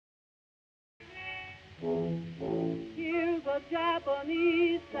Here's a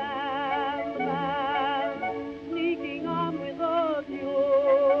Japanese sandman sneaking on with a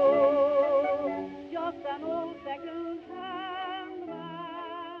mule. Just an old second-hand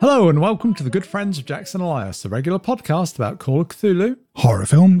man. Hello and welcome to the Good Friends of Jackson Elias, a regular podcast about Call of Cthulhu, horror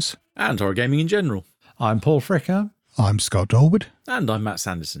films, and horror gaming in general. I'm Paul Fricker. I'm Scott Dorwood. And I'm Matt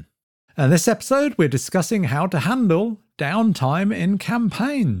Sanderson. And this episode we're discussing how to handle downtime in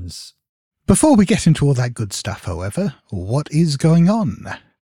campaigns. Before we get into all that good stuff, however, what is going on?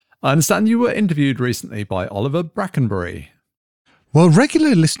 I understand you were interviewed recently by Oliver Brackenbury. Well,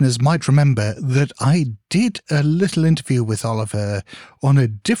 regular listeners might remember that I did a little interview with Oliver on a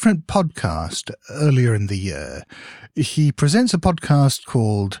different podcast earlier in the year. He presents a podcast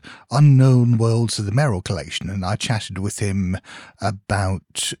called Unknown Worlds of the Merrill Collection, and I chatted with him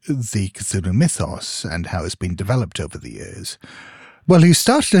about the Cthulhu mythos and how it's been developed over the years. Well, he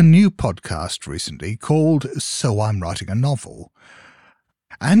started a new podcast recently called So I'm Writing a Novel.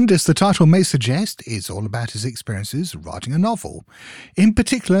 And as the title may suggest, it's all about his experiences writing a novel. In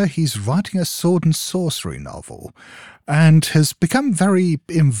particular, he's writing a sword and sorcery novel and has become very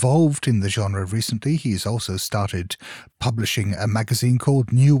involved in the genre recently. He's also started publishing a magazine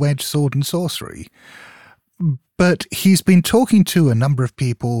called New Edge Sword and Sorcery. But he's been talking to a number of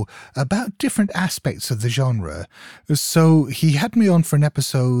people about different aspects of the genre. So he had me on for an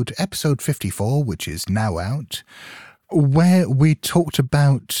episode 54, which is now out, where we talked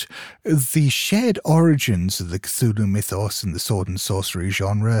about the shared origins of the Cthulhu mythos and the sword and sorcery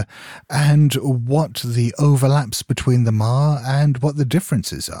genre, and what the overlaps between them are and what the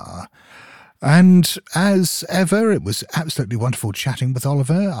differences are. And as ever, it was absolutely wonderful chatting with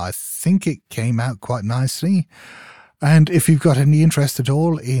Oliver. I think it came out quite nicely. And if you've got any interest at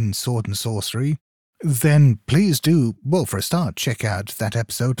all in sword and sorcery, then please do, well, for a start, check out that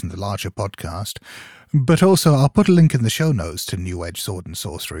episode in the larger podcast. But also, I'll put a link in the show notes to New Edge Sword and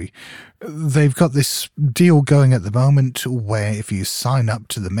Sorcery. They've got this deal going at the moment where if you sign up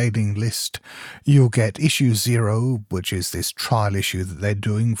to the mailing list, you'll get issue 0, which is this trial issue that they're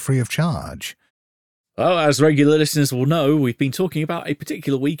doing free of charge. Well, as regular listeners will know, we've been talking about a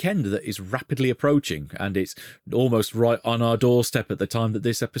particular weekend that is rapidly approaching, and it's almost right on our doorstep at the time that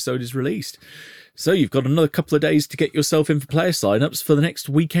this episode is released. So you've got another couple of days to get yourself in for player sign-ups for the next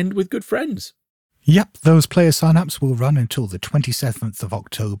weekend with good friends. Yep, those player sign-ups will run until the 27th of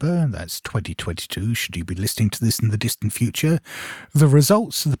October, that's 2022, should you be listening to this in the distant future. The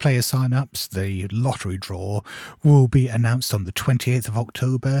results of the player sign-ups, the lottery draw, will be announced on the 28th of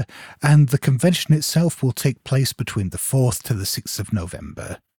October, and the convention itself will take place between the 4th to the 6th of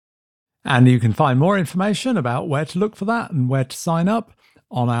November. And you can find more information about where to look for that and where to sign up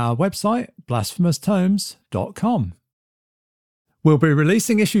on our website, blasphemoustomes.com. We'll be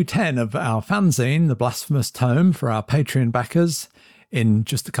releasing issue 10 of our fanzine, The Blasphemous Tome, for our Patreon backers in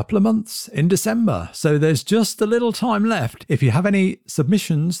just a couple of months, in December. So there's just a little time left. If you have any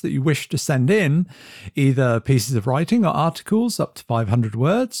submissions that you wish to send in, either pieces of writing or articles up to 500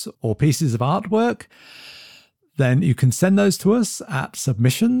 words, or pieces of artwork, then you can send those to us at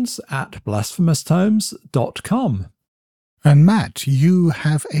submissions@blasphemoustomes.com. And Matt, you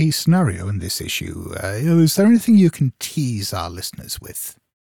have a scenario in this issue. Is there anything you can tease our listeners with?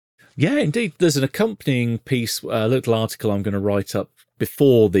 Yeah, indeed. There's an accompanying piece, a little article I'm going to write up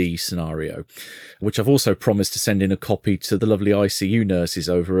before the scenario, which I've also promised to send in a copy to the lovely ICU nurses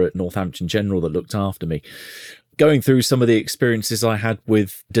over at Northampton General that looked after me. Going through some of the experiences I had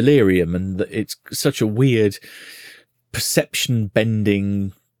with delirium, and it's such a weird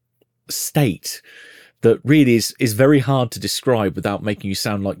perception-bending state that really is very hard to describe without making you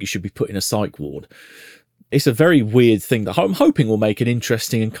sound like you should be put in a psych ward. It's a very weird thing that I'm hoping will make an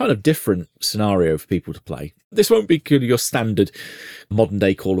interesting and kind of different scenario for people to play. This won't be your standard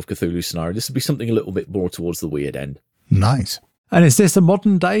modern-day Call of Cthulhu scenario. This will be something a little bit more towards the weird end. Nice. And is this a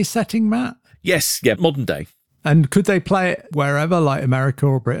modern-day setting, Matt? Yes, yeah, modern day. And could they play it wherever, like America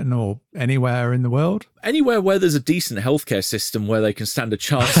or Britain or anywhere in the world? Anywhere where there's a decent healthcare system where they can stand a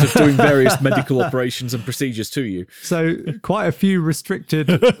chance of doing various medical operations and procedures to you. So quite a few restricted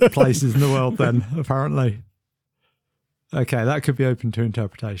places in the world then, apparently. Okay, that could be open to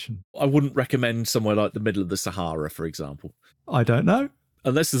interpretation. I wouldn't recommend somewhere like the middle of the Sahara, for example. I don't know.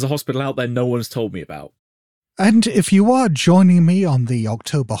 Unless there's a hospital out there no one's told me about. And if you are joining me on the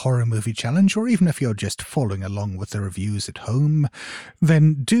October Horror Movie Challenge, or even if you're just following along with the reviews at home,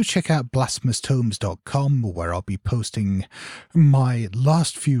 then do check out blasphemoustomes.com, where I'll be posting my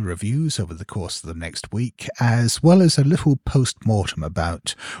last few reviews over the course of the next week, as well as a little post-mortem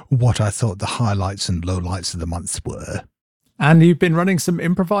about what I thought the highlights and lowlights of the month were. And you've been running some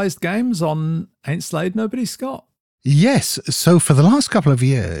improvised games on Ain't Slayed Nobody, Scott? Yes, so for the last couple of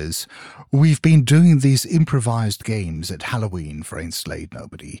years, we've been doing these improvised games at Halloween for Ain't Slayed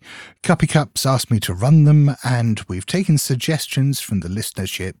Nobody. Cuppy Cups asked me to run them, and we've taken suggestions from the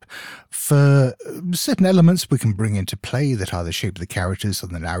listenership for certain elements we can bring into play that are the shape of the characters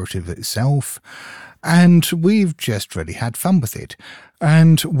and the narrative itself, and we've just really had fun with it.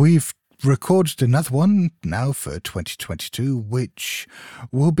 And we've recorded another one now for 2022, which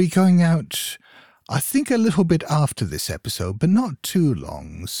will be going out, I think, a little bit after this episode, but not too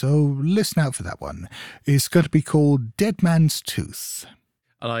long, so listen out for that one. It's going to be called Dead Man's Tooth.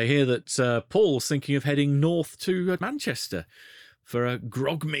 And I hear that Paul's thinking of heading north to Manchester for a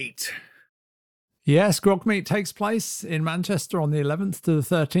grog meet. Yes, Grog Meet takes place in Manchester on the 11th to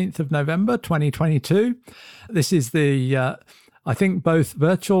the 13th of November 2022. This is the, I think, both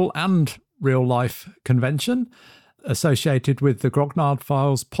virtual and real-life convention associated with the Grognard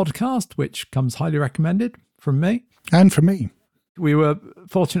Files podcast, which comes highly recommended from me. And from me. We were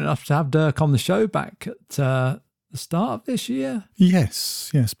fortunate enough to have Dirk on the show back at the start of this year.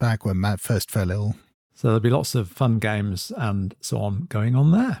 Yes, back when Matt first fell ill. So there'll be lots of fun games and so on going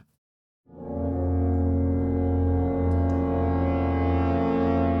on there.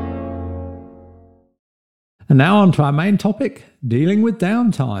 And now on to our main topic, dealing with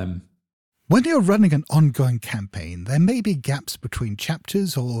downtime. When you're running an ongoing campaign, there may be gaps between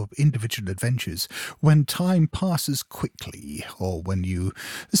chapters or individual adventures when time passes quickly or when you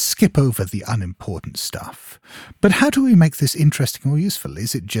skip over the unimportant stuff. But how do we make this interesting or useful?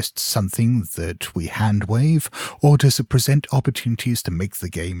 Is it just something that we hand wave, or does it present opportunities to make the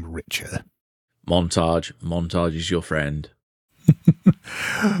game richer? Montage. Montage is your friend.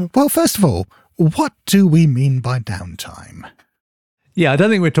 Well, first of all, what do we mean by downtime? Yeah, I don't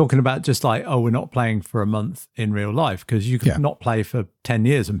think we're talking about just like, oh, we're not playing for a month in real life, because you could not play for 10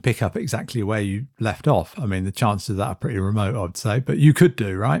 years and pick up exactly where you left off. I mean, the chances of that are pretty remote, I'd say, but you could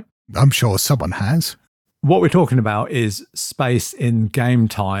do, right? I'm sure someone has. What we're talking about is space in game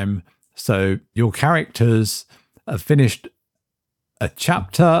time. So your characters have finished a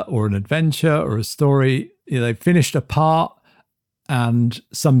chapter or an adventure or a story. You know, they've finished a part and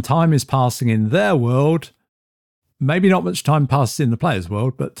some time is passing in their world. Maybe not much time passes in the player's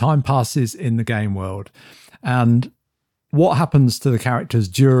world, but time passes in the game world. And what happens to the characters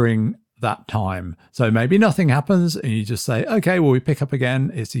during that time? So maybe nothing happens and you just say, okay, well, we pick up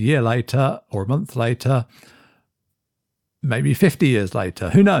again. It's a year later or a month later, maybe 50 years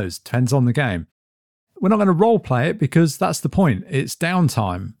later. Who knows? Depends on the game. We're not going to role play it because that's the point. It's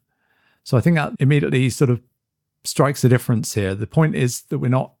downtime. So I think that immediately sort of strikes a difference here. The point is that we're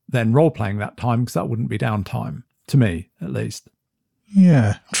not then role playing that time because that wouldn't be downtime. To me, at least.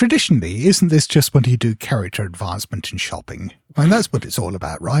 Yeah. Traditionally, isn't this just when you do character advancement and shopping? I mean, that's what it's all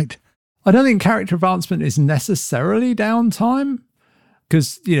about, right? I don't think character advancement is necessarily downtime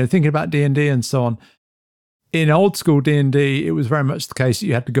because, you know, thinking about D&D and so on, in old school D&D, it was very much the case that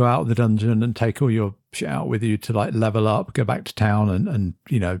you had to go out of the dungeon and take all your shit out with you to like level up, go back to town and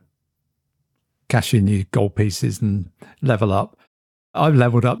you know, cash in your gold pieces and level up. I've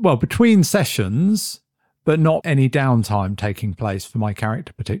leveled up, well, between sessions, but not any downtime taking place for my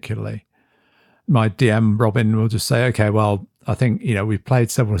character particularly. My DM, Robin, will just say, okay, well, I think, you know, we've played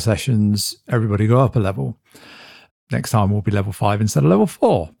several sessions, everybody go up a level. Next time we'll be level 5 instead of level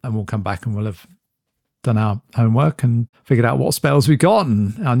 4. And we'll come back and we'll have done our homework and figured out what spells we got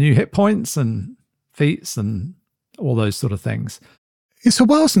and our new hit points and feats and all those sort of things. It's a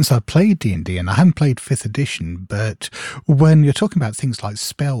while since I've played D&D, and I haven't played 5th edition, but when you're talking about things like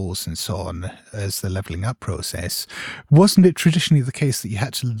spells and so on as the levelling up process, wasn't it traditionally the case that you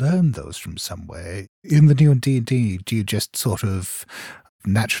had to learn those from somewhere? In the new D&D, do you just sort of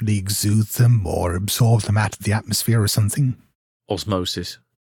naturally exude them or absorb them out of the atmosphere or something? Osmosis.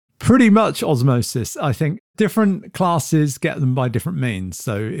 Pretty much osmosis. I think different classes get them by different means.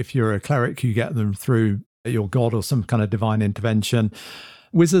 So if you're a cleric, you get them through your god or some kind of divine intervention.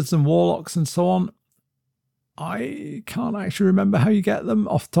 Wizards and warlocks and so on, I can't actually remember how you get them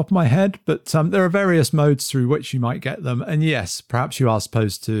off the top of my head, but there are various modes through which you might get them. And yes, perhaps you are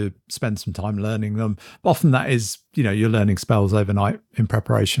supposed to spend some time learning them. Often that is, you know, you're learning spells overnight in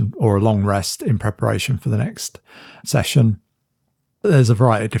preparation or a long rest in preparation for the next session. There's a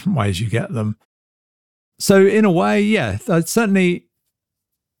variety of different ways you get them. So in a way, yeah, certainly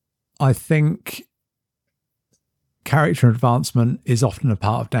I think character advancement is often a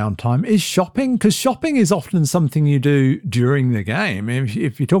part of downtime. Is shopping, because shopping is often something you do during the game.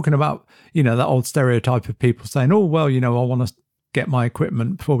 If you're talking about, you know, that old stereotype of people saying, oh, well, you know, I want to get my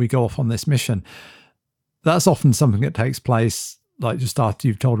equipment before we go off on this mission. that's often something that takes place like just after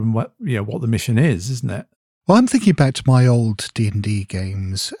you've told them what the mission is, isn't it? Well, I'm thinking back to my old D&D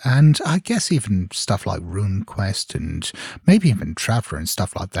games, and I guess even stuff like RuneQuest and maybe even Traveller and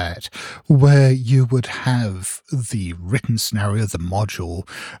stuff like that, where you would have the written scenario, the module,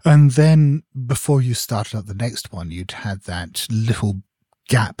 and then before you started up the next one, you'd had that little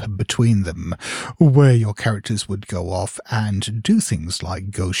gap between them where your characters would go off and do things like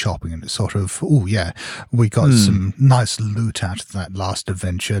go shopping and it's sort of, oh yeah, we got some nice loot out of that last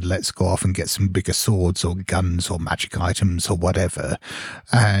adventure, let's go off and get some bigger swords or guns or magic items or whatever,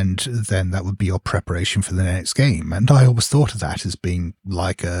 and then that would be your preparation for the next game. And I always thought of that as being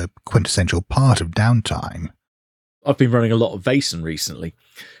like a quintessential part of Downtime. I've been running a lot of Vaesen recently.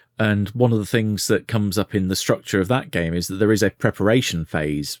 And one of the things that comes up in the structure of that game is that there is a preparation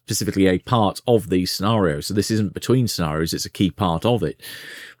phase, specifically a part of these scenarios. So this isn't between scenarios, it's a key part of it,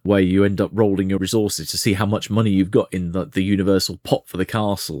 where you end up rolling your resources to see how much money you've got in the universal pot for the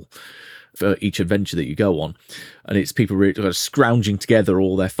castle for each adventure that you go on. And it's people really kind of scrounging together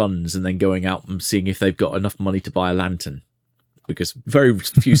all their funds and then going out and seeing if they've got enough money to buy a lantern. Because very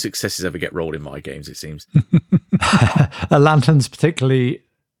few successes ever get rolled in my games, it seems. A lantern's particularly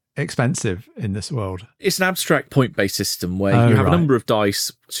expensive in this world. It's an abstract point-based system where you have a number of dice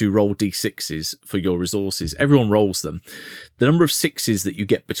to roll d6s for your resources. Everyone rolls them. The number of sixes that you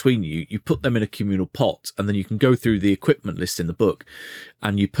get between you put them in a communal pot, and then you can go through the equipment list in the book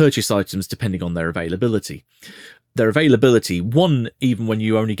and you purchase items depending on their availability. Their availability, one, even when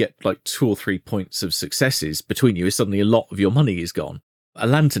you only get like 2 or 3 points of successes between you, is suddenly a lot of your money is gone. A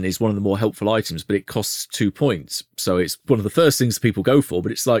lantern is one of the more helpful items, but it costs 2 points. So it's one of the first things people go for,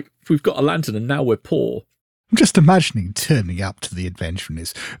 but it's like, we've got a lantern and now we're poor. I'm just imagining turning up to the adventure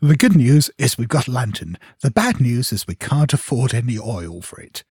and the good news is we've got a lantern. The bad news is we can't afford any oil for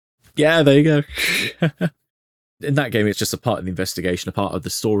it. Yeah, there you go. In that game, it's just a part of the investigation, a part of the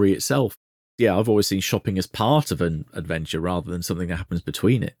story itself. Yeah, I've always seen shopping as part of an adventure rather than something that happens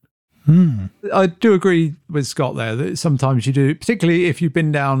between it. I do agree with Scott there that sometimes you do, particularly if you've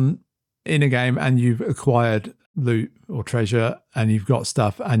been down in a game and you've acquired loot or treasure and you've got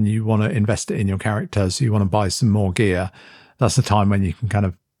stuff and you want to invest it in your character, so you want to buy some more gear. That's the time when you can kind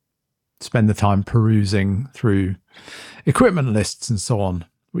of spend the time perusing through equipment lists and so on,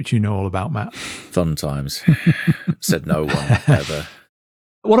 which you know all about, Matt. Fun times. Said no one ever.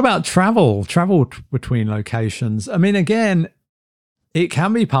 What about travel between locations? I mean, again, it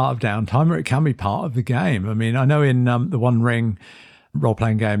can be part of Downtime or it can be part of the game. I mean, I know in the One Ring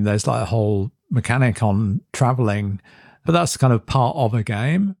role-playing game, there's like a whole mechanic on traveling, but that's kind of part of a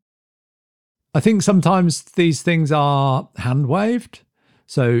game. I think sometimes these things are hand-waved.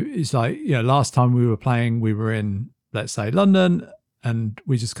 So it's like, last time we were playing, we were in, let's say, London, and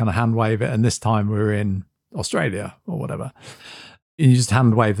we just kind of hand-wave it. And this time we were in Australia or whatever. You just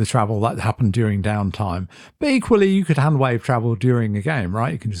hand wave the travel that happened during Downtime. But equally, you could hand wave travel during a game,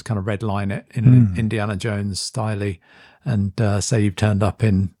 right? You can just kind of redline it in an Indiana Jones style and say you've turned up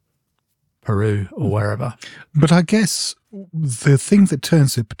in Peru or wherever. But I guess the thing that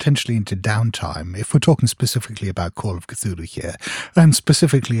turns it potentially into Downtime, if we're talking specifically about Call of Cthulhu here, and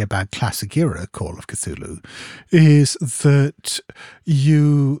specifically about classic era Call of Cthulhu, is that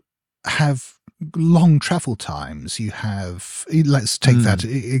you have long travel times. You have, let's take that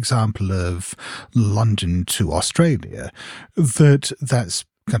example of London to Australia, that's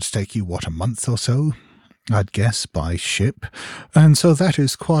going to take you, a month or so, I'd guess, by ship. And so that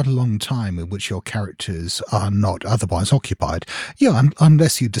is quite a long time in which your characters are not otherwise occupied. Yeah,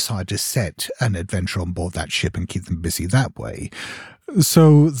 unless you decide to set an adventure on board that ship and keep them busy that way.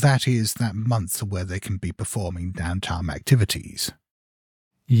 So that is that month where they can be performing Downtime activities.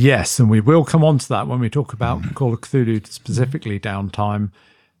 Yes, and we will come on to that when we talk about Call of Cthulhu, specifically Downtime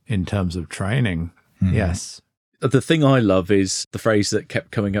in terms of training. Yes. The thing I love is the phrase that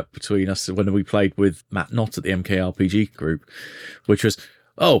kept coming up between us when we played with Matt Knott at the MKRPG group, which was,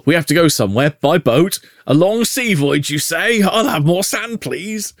 oh, we have to go somewhere by boat. A long sea voyage, you say? I'll have more sand,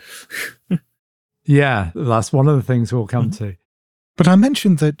 please. Yeah, that's one of the things we'll come to. But I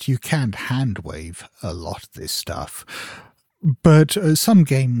mentioned that you can hand wave a lot of this stuff. But some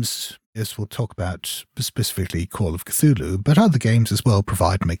games, as we'll talk about specifically Call of Cthulhu, but other games as well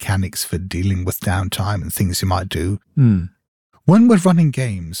provide mechanics for dealing with downtime and things you might do. When we're running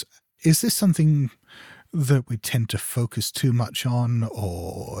games, is this something that we tend to focus too much on,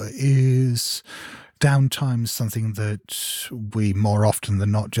 or is downtime something that we more often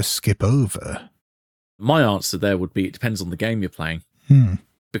than not just skip over? My answer there would be it depends on the game you're playing.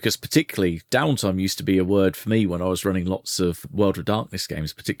 because particularly downtime used to be a word for me when I was running lots of World of Darkness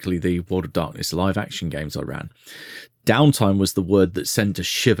games, particularly the World of Darkness live action games I ran. Downtime was the word that sent a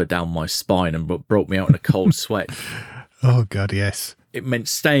shiver down my spine and brought me out in a cold sweat. Oh, God, yes. It meant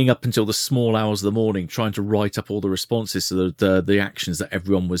staying up until the small hours of the morning, trying to write up all the responses to the actions that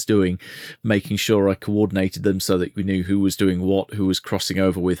everyone was doing, making sure I coordinated them so that we knew who was doing what, who was crossing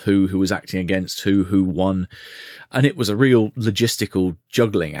over with who was acting against who won. And it was a real logistical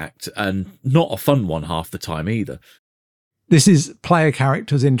juggling act, and not a fun one half the time either. This is player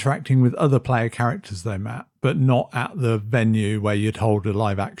characters interacting with other player characters though, Matt, but not at the venue where you'd hold a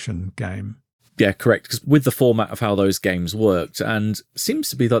live action game. Yeah, correct. Because with the format of how those games worked, and seems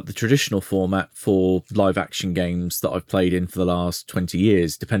to be like the traditional format for live action games that I've played in for the last 20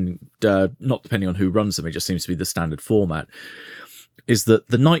 years, not depending on who runs them, it just seems to be the standard format, is that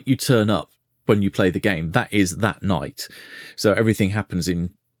the night you turn up when you play the game, that is that night. So everything happens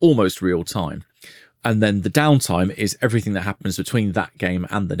in almost real time. And then the downtime is everything that happens between that game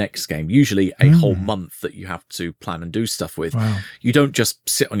and the next game, usually a whole month that you have to plan and do stuff with. Wow. You don't just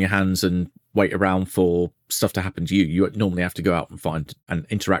sit on your hands and wait around for stuff to happen to you. You normally have to go out and find and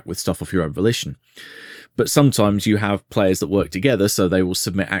interact with stuff of your own volition. But sometimes you have players that work together, so they will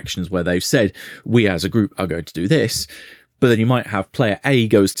submit actions where they've said, we as a group are going to do this. But then you might have player A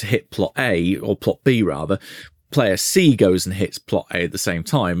goes to hit plot A, or plot B rather. Player C goes and hits plot A at the same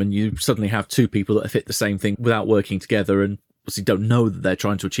time, and you suddenly have two people that have hit the same thing without working together and obviously don't know that they're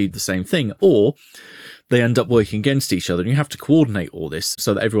trying to achieve the same thing, or they end up working against each other, and you have to coordinate all this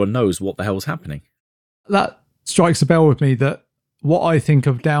so that everyone knows what the hell's happening. That strikes a bell with me that what I think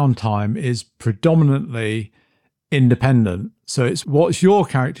of downtime is predominantly independent. So it's what's your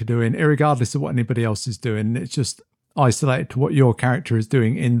character doing, irregardless of what anybody else is doing. It's just isolated to what your character is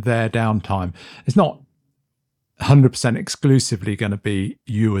doing in their downtime. It's not 100% exclusively going to be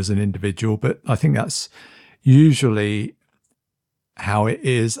you as an individual, but I think that's usually how it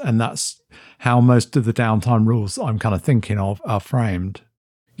is, and that's how most of the downtime rules I'm kind of thinking of are framed.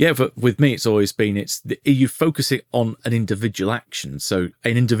 Yeah, but with me, it's always been, you focus it on an individual action. So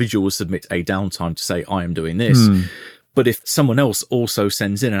an individual will submit a downtime to say, I am doing this. But if someone else also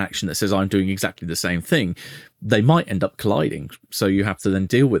sends in an action that says, I'm doing exactly the same thing, they might end up colliding. So you have to then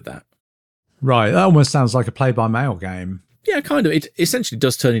deal with that. Right. That almost sounds like a play-by-mail game. Yeah, kind of. It essentially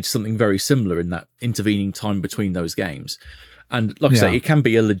does turn into something very similar in that intervening time between those games. And like I say, it can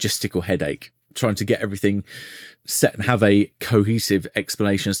be a logistical headache trying to get everything set and have a cohesive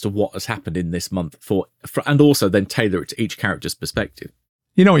explanation as to what has happened in this month and also then tailor it to each character's perspective.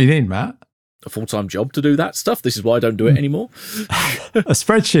 You know what you need, Matt? A full-time job to do that stuff. This is why I don't do it anymore. A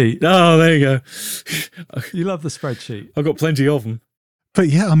spreadsheet. Oh, there you go. You love the spreadsheet. I've got plenty of them. But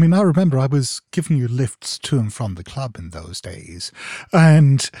yeah, I mean, I remember I was giving you lifts to and from the club in those days.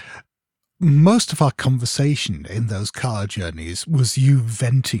 And most of our conversation in those car journeys was you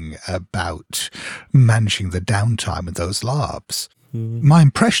venting about managing the downtime in those LARPs. My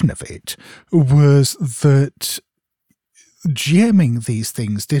impression of it was that GMing these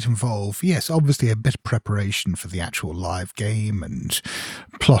things did involve, yes, obviously a bit of preparation for the actual live game and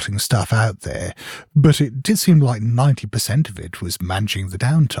plotting stuff out there, but it did seem like 90% of it was managing the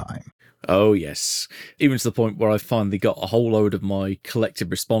downtime. Oh, yes. Even to the point where I finally got a whole load of my collected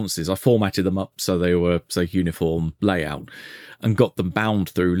responses. I formatted them up so they were, say, uniform layout and got them bound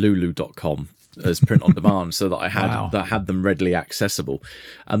through lulu.com as print on demand so that I had them readily accessible.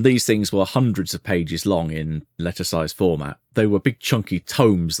 And these things were hundreds of pages long in letter size format. They were big chunky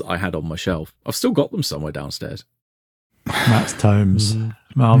tomes that I had on my shelf. I've still got them somewhere downstairs. Matt's tomes.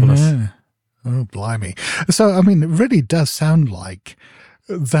 Marvellous. Yeah. Oh, blimey. So, I mean, it really does sound like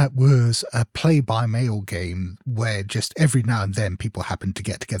that was a play-by-mail game where just every now and then people happened to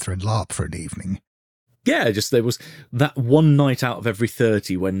get together and LARP for an evening. Yeah, just there was that one night out of every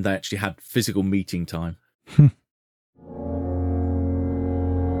 30 when they actually had physical meeting time.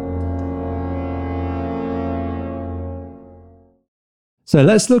 So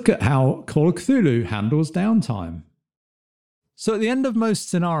let's look at how Call of Cthulhu handles downtime. So at the end of most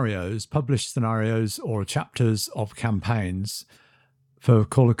scenarios, published scenarios or chapters of campaigns for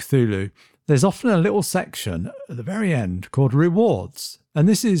Call of Cthulhu, there's often a little section at the very end called rewards. And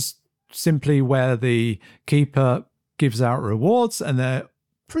this is simply where the keeper gives out rewards, and they're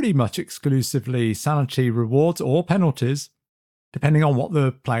pretty much exclusively sanity rewards or penalties, depending on what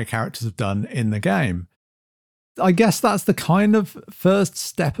the player characters have done in the game. I guess that's the kind of first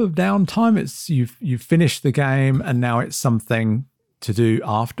step of downtime. It's you've finished the game and now it's something to do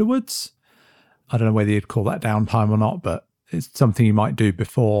afterwards. I don't know whether you'd call that downtime or not, but it's something you might do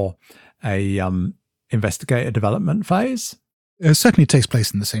before a investigator development phase. It certainly takes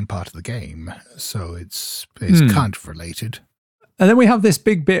place in the same part of the game, so it's kind of related. And then we have this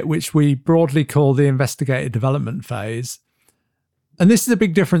big bit which we broadly call the investigative development phase. And this is a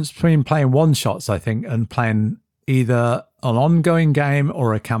big difference between playing one-shots, I think, and playing either an ongoing game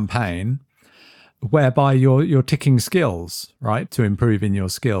or a campaign, whereby you're ticking skills, right, to improve in your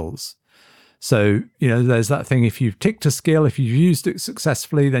skills. So, there's that thing, if you've ticked a skill, if you've used it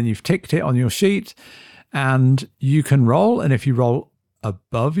successfully, then you've ticked it on your sheet and you can roll. And if you roll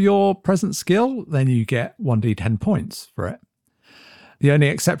above your present skill, then you get 1d10 points for it. The only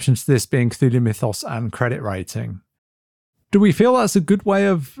exceptions to this being Cthulhu Mythos and credit rating. Do we feel that's a good way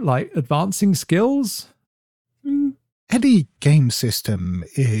of advancing skills? Any game system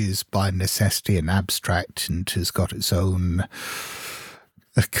is by necessity an abstract and has got its own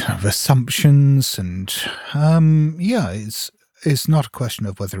kind of assumptions, and it's not a question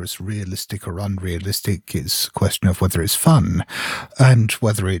of whether it's realistic or unrealistic. It's a question of whether it's fun and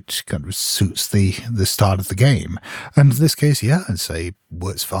whether it kind of suits the start of the game. And in this case, I'd say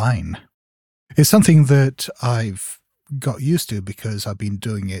works fine. It's something that I've got used to because I've been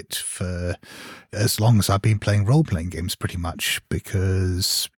doing it for as long as I've been playing role-playing games, pretty much,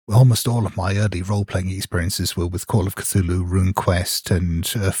 because almost all of my early role-playing experiences were with Call of Cthulhu, RuneQuest,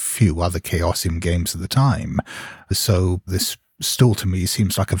 and a few other Chaosium games at the time. So this still, to me,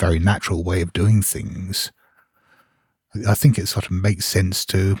 seems like a very natural way of doing things. I think it sort of makes sense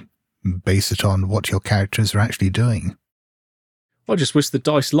to base it on what your characters are actually doing. I just wish the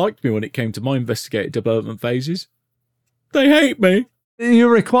dice liked me when it came to my investigative development phases. They hate me. You're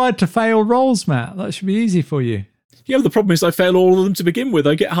required to fail rolls, Matt. That should be easy for you. Yeah, the problem is I fail all of them to begin with.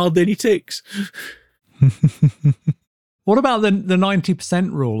 I get hardly any ticks. What about the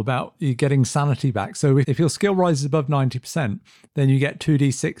 90% rule about you getting sanity back? So if your skill rises above 90%, then you get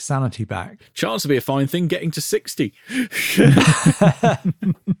 2d6 sanity back. Chance to be a fine thing getting to 60.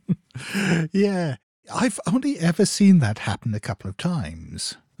 Yeah. I've only ever seen that happen a couple of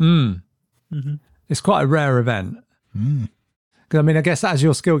times. Mm-hmm. It's quite a rare event. Because I guess as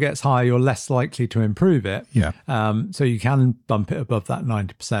your skill gets higher, you're less likely to improve it. Yeah. So you can bump it above that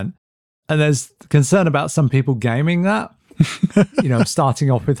 90%. And there's concern about some people gaming that, starting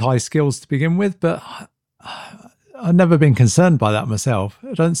off with high skills to begin with. But I've never been concerned by that myself.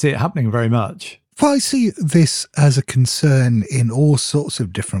 I don't see it happening very much. Well, I see this as a concern in all sorts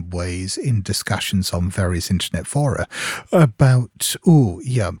of different ways in discussions on various internet fora about,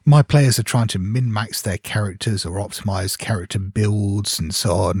 my players are trying to min-max their characters or optimize character builds and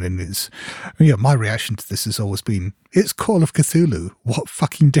so on. And my reaction to this has always been, it's Call of Cthulhu. What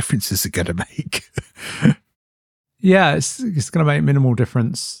fucking difference is it going to make? Yeah, it's going to make minimal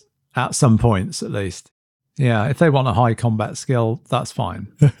difference at some points, at least. Yeah, if they want a high combat skill, that's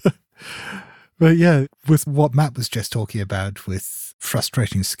fine. But yeah, with what Matt was just talking about with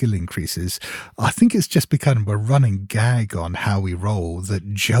frustrating skill increases, I think it's just become a running gag on How We Roll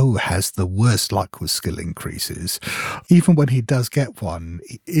that Joe has the worst luck with skill increases. Even when he does get one,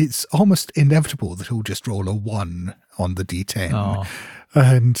 it's almost inevitable that he'll just roll a 1 on the D10. Oh.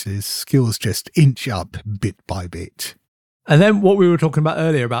 And his skills just inch up bit by bit. And then what we were talking about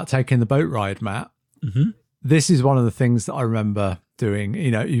earlier about taking the boat ride, Matt, this is one of the things that I remember doing.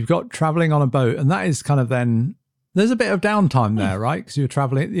 You've got traveling on a boat, and that is kind of then, there's a bit of downtime there, right? Because you're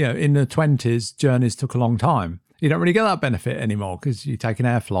traveling, in the 20s, journeys took a long time. You don't really get that benefit anymore because you take an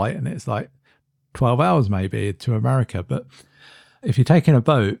air flight and it's like 12 hours maybe to America. But if you're taking a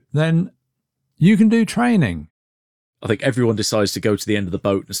boat, then you can do training. I think everyone decides to go to the end of the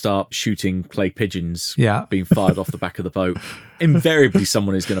boat and start shooting clay pigeons being fired off the back of the boat. Invariably,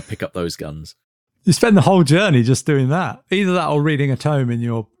 someone is going to pick up those guns. You spend the whole journey just doing that. Either that or reading a tome in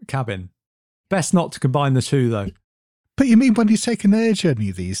your cabin. Best not to combine the two, though. But you mean when you take an air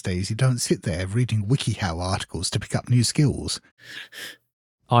journey these days, you don't sit there reading WikiHow articles to pick up new skills?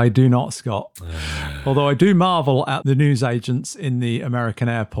 I do not, Scott. Although I do marvel at the newsagents in the American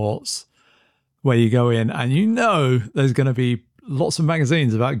airports where you go in and there's going to be lots of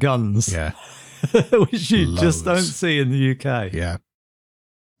magazines about guns. Yeah. Which you just don't see in the UK. Yeah.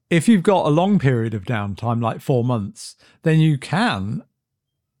 If you've got a long period of downtime, like 4 months, then you can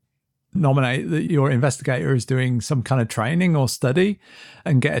nominate that your investigator is doing some kind of training or study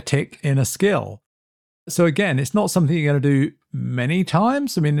and get a tick in a skill. So again, it's not something you're going to do many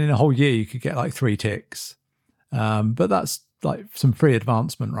times. In a whole year, you could get like 3 ticks. But that's like some free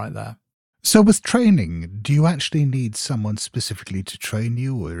advancement right there. So with training, do you actually need someone specifically to train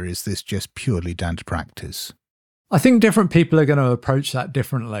you, or is this just purely down to practice? I think different people are going to approach that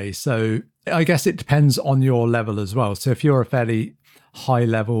differently. So I guess it depends on your level as well. So if you're a fairly high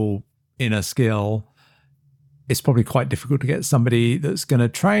level in a skill, it's probably quite difficult to get somebody that's going to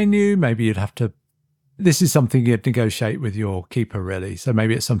train you. Maybe you'd have to, this is something you'd negotiate with your keeper, really. So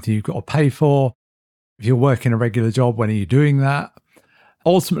maybe it's something you've got to pay for. If you're working a regular job, when are you doing that?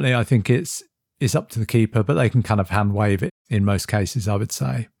 Ultimately, I think it's up to the keeper, but they can kind of hand wave it in most cases, I would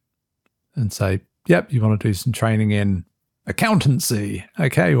say, and say, yep, you want to do some training in accountancy.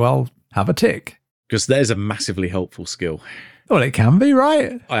 Okay, well, have a tick. Because there's a massively helpful skill. Well, it can be,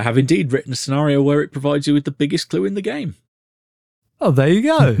 right? I have indeed written a scenario where it provides you with the biggest clue in the game. Oh, there you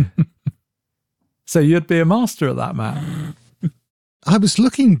go. So you'd be a master at that, Matt. I was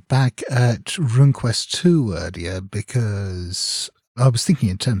looking back at RuneQuest 2 earlier because I was thinking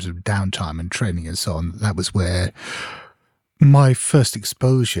in terms of downtime and training and so on. That was where my first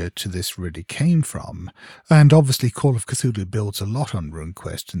exposure to this really came from. And obviously Call of Cthulhu builds a lot on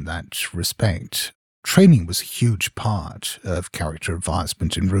RuneQuest in that respect. Training was a huge part of character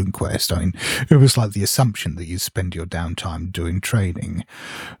advancement in RuneQuest. I mean, it was like the assumption that you spend your downtime doing training.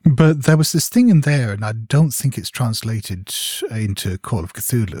 But there was this thing in there, and I don't think it's translated into Call of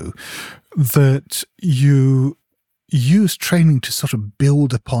Cthulhu, that you use training to sort of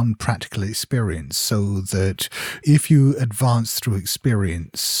build upon practical experience, so that if you advance through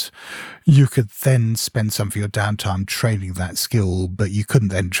experience, you could then spend some of your downtime training that skill, but you couldn't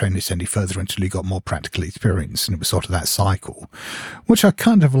then train it any further until you got more practical experience. And it was sort of that cycle, which I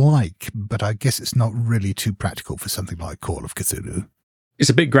kind of like, but I guess it's not really too practical for something like Call of Cthulhu. It's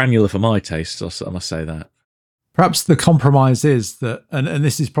a bit granular for my taste, I must say that. Perhaps the compromise is that, and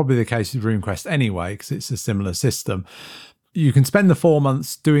this is probably the case with RuneQuest anyway, because it's a similar system. You can spend the 4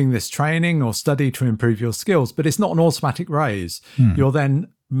 months doing this training or study to improve your skills, but it's not an automatic raise. You're then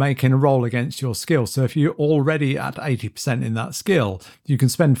making a roll against your skill. So if you're already at 80% in that skill, you can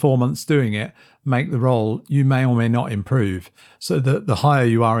spend 4 months doing it, make the roll, you may or may not improve. So that the higher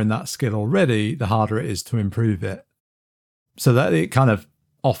you are in that skill already, the harder it is to improve it. So that it kind of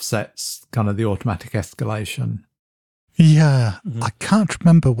offsets kind of the automatic escalation. Yeah, I can't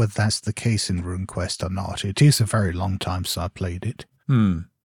remember whether that's the case in RuneQuest or not. It is a very long time since I played it.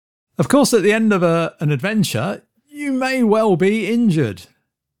 Of course, at the end of an adventure, you may well be injured.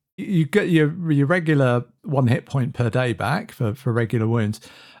 You get your regular 1 hit point per day back for regular wounds.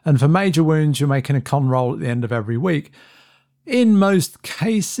 And for major wounds, you're making a con roll at the end of every week. In most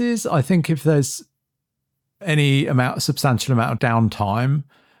cases, I think if there's any substantial amount of downtime,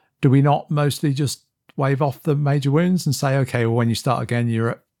 do we not mostly just wave off the major wounds and say, okay, well, when you start again,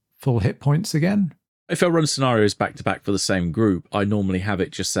 you're at full hit points again? If I run scenarios back to back for the same group, I normally have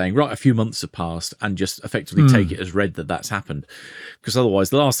it just saying, right, a few months have passed, and just effectively take it as read that that's happened. Because otherwise,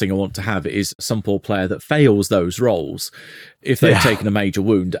 the last thing I want to have is some poor player that fails those rolls if they've taken a major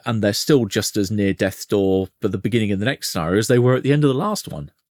wound and they're still just as near death's door for the beginning of the next scenario as they were at the end of the last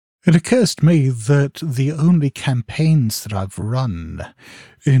one. It occurs to me that the only campaigns that I've run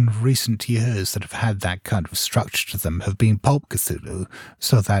in recent years that have had that kind of structure to them have been Pulp Cthulhu,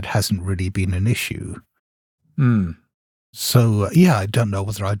 so that hasn't really been an issue. So, yeah, I don't know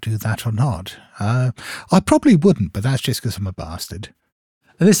whether I'd do that or not. I probably wouldn't, but that's just because I'm a bastard.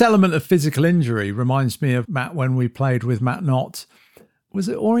 And this element of physical injury reminds me of Matt when we played with Matt Knott. Was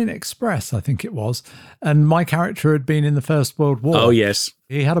it Orient Express? I think it was. And my character had been in the First World War. Oh, yes.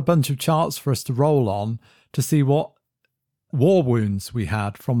 He had a bunch of charts for us to roll on to see what war wounds we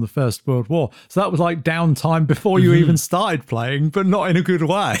had from the First World War. So that was like downtime before you even started playing, but not in a good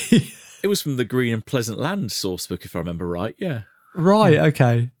way. It was from the Green and Pleasant Land sourcebook, if I remember right, yeah. Right,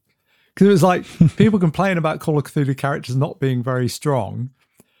 okay. Because it was like, people complain about Call of Cthulhu characters not being very strong.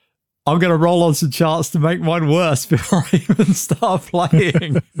 I'm going to roll on some charts to make mine worse before I even start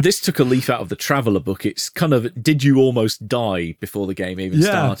playing. This took a leaf out of the Traveller book. It's kind of, did you almost die before the game even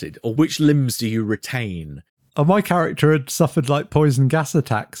started? Or which limbs do you retain? And my character had suffered like poison gas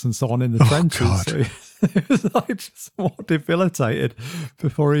attacks and so on in the trenches. So it was like just somewhat debilitated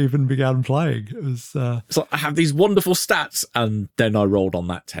before he even began playing. It was. So I have these wonderful stats, and then I rolled on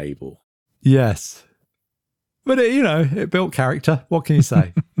that table. Yes. But it built character. What can you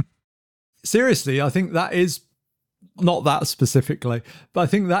say? Seriously, I think that is, not that specifically, but I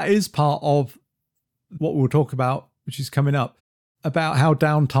think that is part of what we'll talk about, which is coming up, about how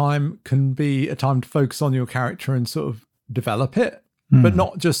downtime can be a time to focus on your character and sort of develop it, but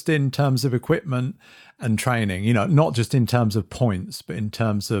not just in terms of equipment and training, not just in terms of points, but in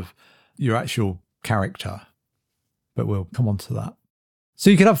terms of your actual character. But we'll come on to that.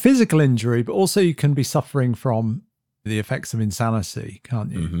 So you can have physical injury, but also you can be suffering from the effects of insanity,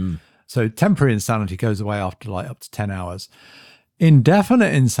 can't you? Mm-hmm. So temporary insanity goes away after like up to 10 hours.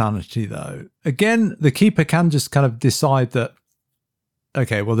 Indefinite insanity, though, again, the keeper can just kind of decide that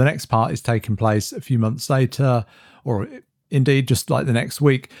okay, well, the next part is taking place a few months later, or indeed just like the next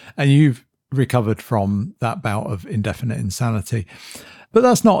week, and you've recovered from that bout of indefinite insanity. But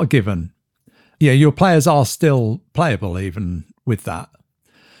that's not a given. Yeah, your players are still playable even with that.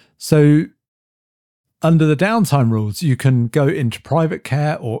 So under the downtime rules, you can go into private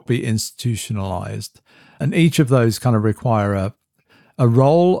care or be institutionalized. And each of those kind of require a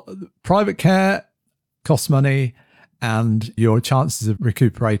role. Private care costs money, and your chances of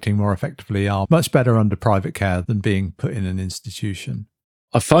recuperating more effectively are much better under private care than being put in an institution.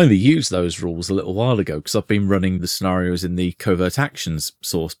 I finally used those rules a little while ago because I've been running the scenarios in the Covert Actions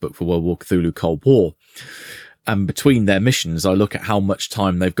source book for World War Cthulhu Cold War. And between their missions, I look at how much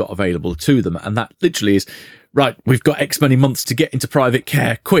time they've got available to them. And that literally is, right, we've got X many months to get into private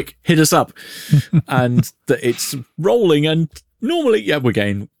care. Quick, hit us up. And that it's rolling. And normally, yeah, we're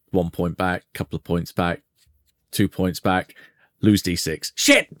getting 1 point back, couple of points back, 2 points back, lose D6.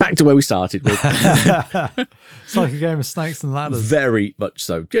 Shit, back to where we started with. It's like a game of snakes and ladders. Very much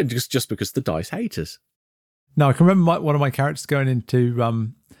so. Just because the dice hate us. No, I can remember one of my characters going into...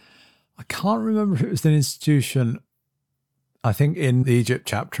 I can't remember if it was an institution, I think in the Egypt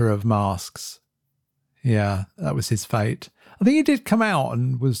chapter of Masks. Yeah, that was his fate. I think he did come out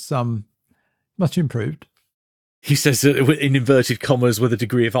and was much improved. He says in inverted commas with a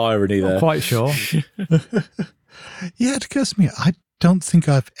degree of irony there. Not quite sure. Yeah, it occurs to me, I don't think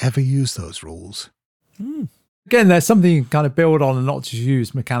I've ever used those rules. Again, there's something you can kind of build on and not just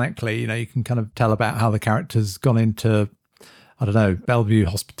use mechanically. You know, you can kind of tell about how the character's gone into, I don't know, Bellevue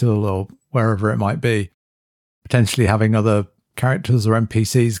Hospital or wherever it might be. Potentially having other characters or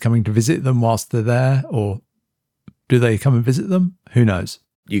NPCs coming to visit them whilst they're there, or do they come and visit them? Who knows?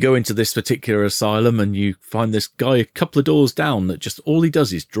 You go into this particular asylum and you find this guy a couple of doors down that just all he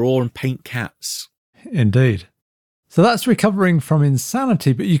does is draw and paint cats. Indeed. So that's recovering from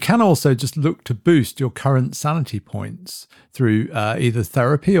insanity, but you can also just look to boost your current sanity points through either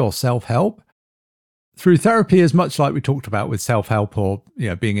therapy or self-help. Through therapy is much like we talked about with self-help or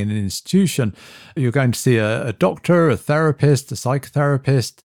being in an institution. You're going to see a doctor, a therapist, a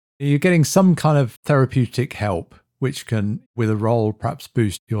psychotherapist. You're getting some kind of therapeutic help, which can, with a role, perhaps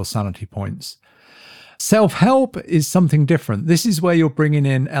boost your sanity points. Self-help is something different. This is where you're bringing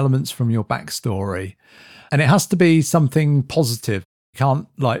in elements from your backstory. And it has to be something positive. You can't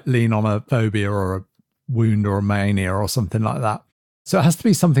lean on a phobia or a wound or a mania or something like that. So it has to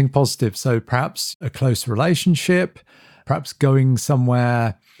be something positive. So perhaps a close relationship, perhaps going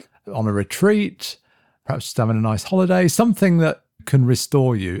somewhere on a retreat, perhaps just having a nice holiday, something that can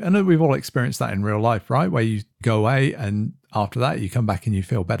restore you. And we've all experienced that in real life, right? Where you go away and after that you come back and you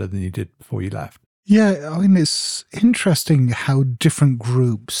feel better than you did before you left. Yeah, I mean, it's interesting how different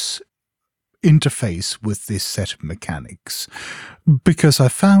groups interface with this set of mechanics, because I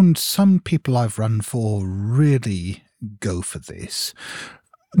found some people I've run for really go for this,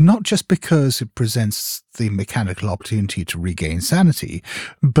 not just because it presents the mechanical opportunity to regain sanity,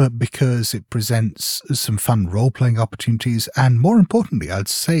 but because it presents some fun role-playing opportunities and, more importantly, I'd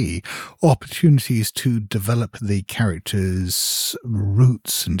say, opportunities to develop the character's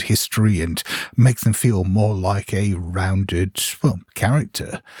roots and history and make them feel more like a rounded,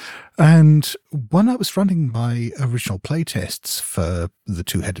 character. And when I was running my original playtests for the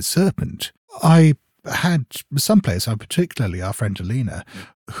Two-Headed Serpent, I had some players, particularly our friend Alina,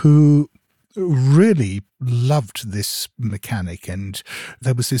 who really loved this mechanic, and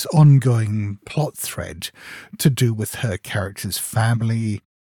there was this ongoing plot thread to do with her character's family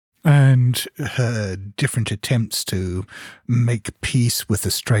and her different attempts to make peace with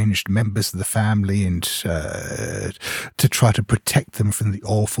estranged members of the family and to try to protect them from the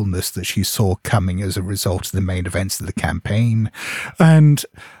awfulness that she saw coming as a result of the main events of the campaign. And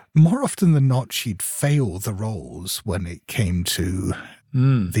more often than not, she'd fail the roles when it came to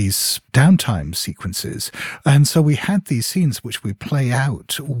these downtime sequences. And so we had these scenes which we play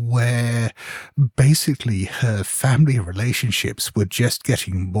out where basically her family relationships were just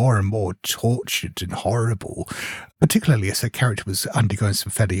getting more and more tortured and horrible, particularly as her character was undergoing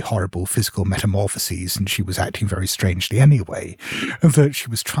some fairly horrible physical metamorphoses and she was acting very strangely anyway, that she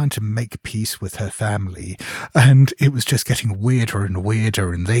was trying to make peace with her family. And it was just getting weirder and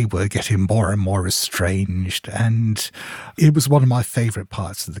weirder, and they were getting more and more estranged. And it was one of my favourite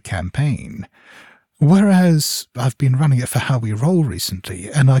parts of the campaign. Whereas I've been running it for How We Roll recently,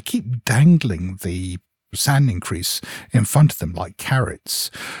 and I keep dangling the sand increase in front of them like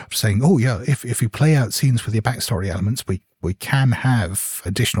carrots, saying, oh yeah, if you play out scenes with your backstory elements, we we can have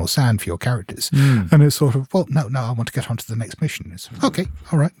additional sound for your characters. And it's sort of, well, no, I want to get on to the next mission. It's, okay,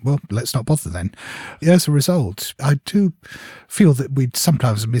 all right, well, let's not bother then. As a result, I do feel that we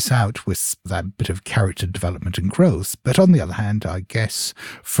sometimes miss out with that bit of character development and growth. But on the other hand, I guess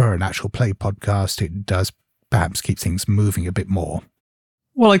for an actual play podcast, it does perhaps keep things moving a bit more.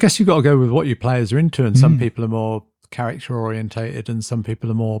 Well, I guess you've got to go with what your players are into, and some people are more character orientated and some people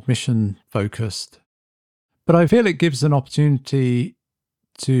are more mission focused. But I feel it gives an opportunity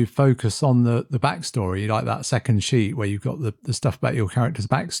to focus on the backstory, like that second sheet where you've got the stuff about your character's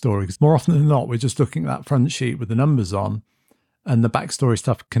backstory. Because more often than not, we're just looking at that front sheet with the numbers on, and the backstory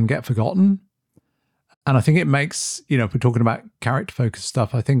stuff can get forgotten. And I think it makes, if we're talking about character focused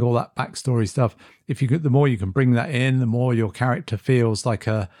stuff, I think all that backstory stuff, the more you can bring that in, the more your character feels like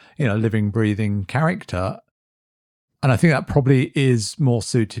a, living, breathing character. And I think that probably is more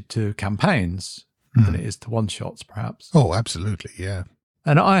suited to campaigns than it is to one-shots, perhaps. Oh, absolutely, yeah.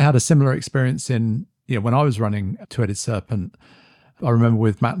 And I had a similar experience in, when I was running Two-Headed Serpent. I remember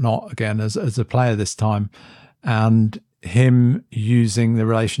with Matt Knott, again, as a player this time, and him using the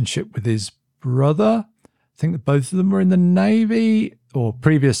relationship with his brother. I think that both of them were in the Navy, or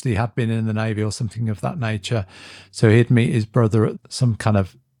previously had been in the Navy or something of that nature. So he'd meet his brother at some kind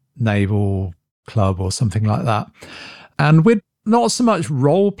of naval club or something like that. And we'd not so much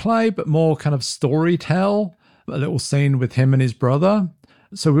role play, but more kind of story tell, a little scene with him and his brother.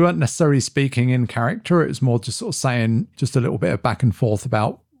 So we weren't necessarily speaking in character. It was more just sort of saying just a little bit of back and forth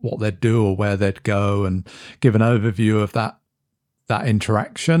about what they'd do or where they'd go, and give an overview of that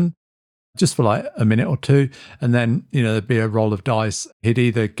interaction just for like a minute or two. And then, there'd be a roll of dice. He'd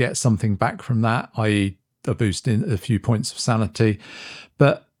either get something back from that, i.e. a boost in a few points of sanity.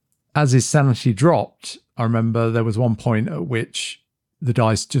 But as his sanity dropped, I remember there was one point at which the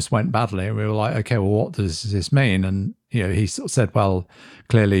dice just went badly, and we were like, okay, well, what does this mean? And, he sort of said, well,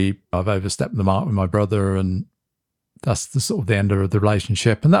 clearly I've overstepped the mark with my brother, and that's the sort of the end of the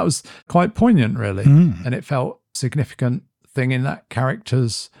relationship. And that was quite poignant, really. And it felt a significant thing in that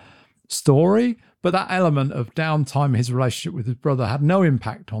character's story. But that element of Downtime, his relationship with his brother, had no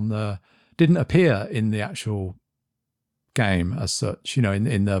impact didn't appear in the actual game as such,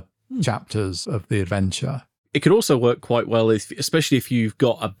 in the chapters of the adventure. It could also work quite well, especially if you've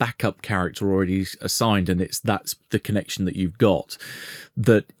got a backup character already assigned, and that's the connection that you've got,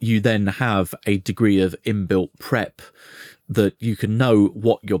 that you then have a degree of inbuilt prep, that you can know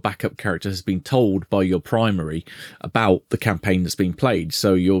what your backup character has been told by your primary about the campaign that's been played.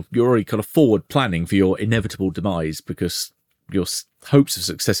 So you're already kind of forward planning for your inevitable demise, because your hopes of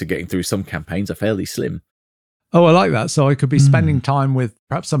success of getting through some campaigns are fairly slim. Oh, I like that. So I could be spending time with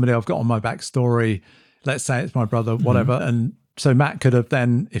perhaps somebody I've got on my backstory. Let's say it's my brother, whatever. And so Matt could have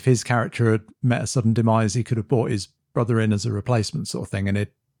then, if his character had met a sudden demise, he could have brought his brother in as a replacement sort of thing, and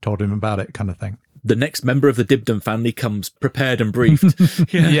it told him about it, kind of thing. The next member of the Dibdom family comes prepared and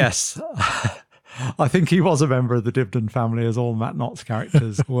briefed. Yes. I think he was a member of the Dibdom family, as all Matt Knott's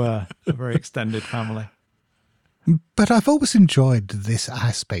characters were, a very extended family. But I've always enjoyed this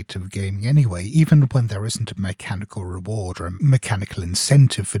aspect of gaming anyway, even when there isn't a mechanical reward or a mechanical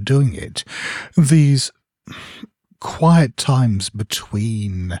incentive for doing it. These quiet times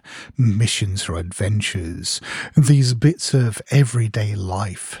between missions or adventures, these bits of everyday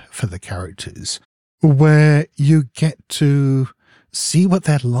life for the characters, where you get to see what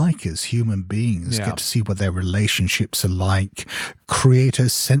they're like as human beings, get to see what their relationships are like, create a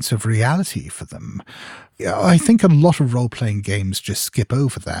sense of reality for them. I think a lot of role-playing games just skip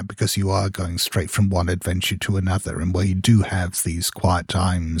over that, because you are going straight from one adventure to another, and where you do have these quiet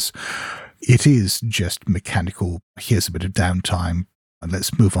times, it is just mechanical, here's a bit of downtime, and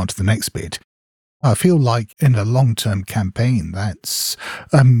let's move on to the next bit. I feel like in a long-term campaign, that's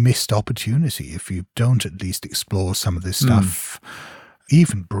a missed opportunity if you don't at least explore some of this stuff,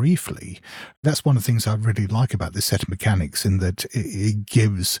 even briefly. That's one of the things I really like about this set of mechanics, in that it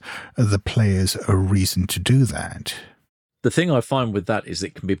gives the players a reason to do that. The thing I find with that is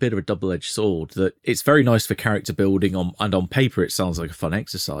it can be a bit of a double-edged sword, that it's very nice for character building, and on paper it sounds like a fun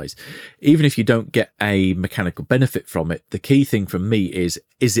exercise. Even if you don't get a mechanical benefit from it, the key thing for me is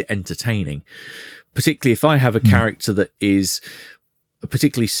it entertaining? Particularly if I have a character that is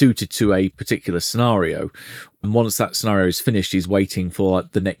particularly suited to a particular scenario, and once that scenario is finished, he's waiting for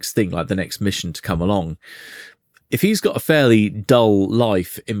the next thing, like the next mission to come along. If he's got a fairly dull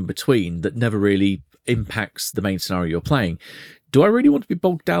life in between that never really impacts the main scenario you're playing, do I really want to be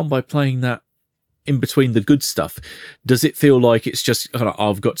bogged down by playing that in between the good stuff, does it feel like it's just kind of,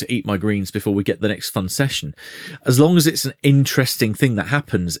 I've got to eat my greens before we get the next fun session? As long as it's an interesting thing that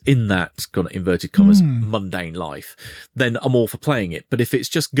happens in that kind of inverted commas mundane life, then I'm all for playing it. But if it's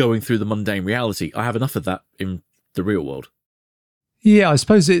just going through the mundane reality, I have enough of that in the real world. Yeah, I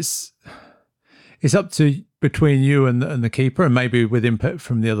suppose it's up to between you and the keeper, and maybe with input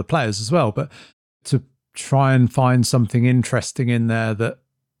from the other players as well, but to try and find something interesting in there that,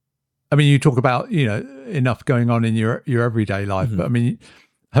 I mean, you talk about, enough going on in your everyday life, but I mean,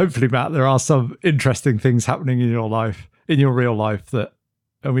 hopefully, Matt, there are some interesting things happening in your life, in your real life that,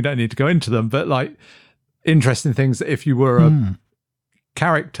 and we don't need to go into them, but like interesting things that if you were a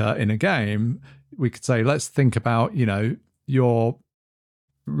character in a game, we could say, let's think about, your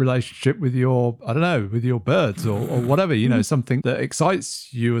relationship with your, I don't know, with your birds or whatever, something that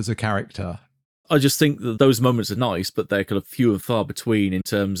excites you as a character. I just think that those moments are nice, but they're kind of few and far between in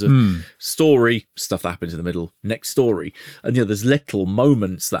terms of story, stuff that happens in the middle, next story. And, there's little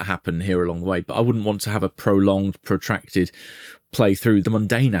moments that happen here along the way, but I wouldn't want to have a prolonged, protracted play through the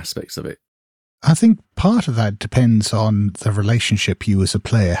mundane aspects of it. I think part of that depends on the relationship you as a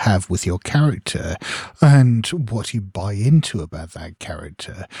player have with your character and what you buy into about that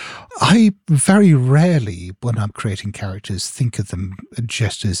character. I very rarely, when I'm creating characters, think of them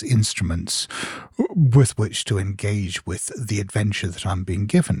just as instruments with which to engage with the adventure that I'm being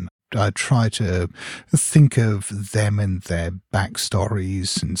given. I try to think of them and their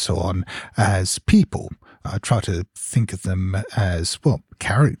backstories and so on as people. I try to think of them as,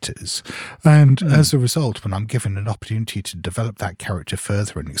 characters. And as a result, when I'm given an opportunity to develop that character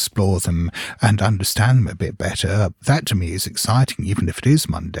further and explore them and understand them a bit better, that to me is exciting, even if it is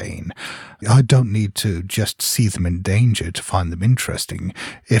mundane. I don't need to just see them in danger to find them interesting.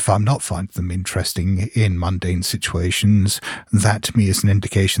 If I'm not finding them interesting in mundane situations, that to me is an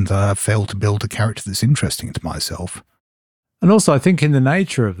indication that I've failed to build a character that's interesting to myself. And also, I think in the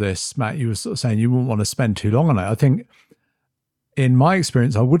nature of this, Matt, you were sort of saying you wouldn't want to spend too long on it. I think in my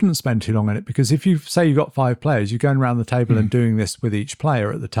experience, I wouldn't spend too long on it, because if you say you've got 5 players, you're going around the table and doing this with each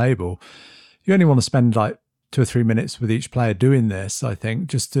player at the table, you only want to spend like 2 or 3 minutes with each player doing this, I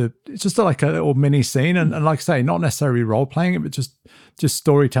think, it's just like a little mini scene. And like I say, not necessarily role playing it, but just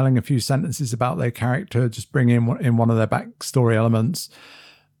storytelling a few sentences about their character, just bring in one of their backstory elements,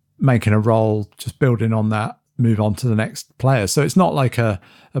 making a role, just building on that, move on to the next player. So it's not like a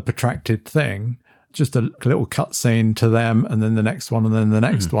protracted thing, just a little cut scene to them, and then the next one, and then the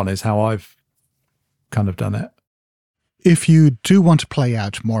next one is how I've kind of done it. If you do want to play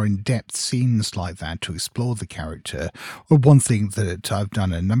out more in-depth scenes like that to explore the character, one thing that I've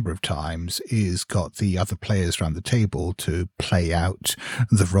done a number of times is got the other players around the table to play out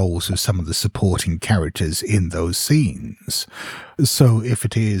the roles of some of the supporting characters in those scenes. So if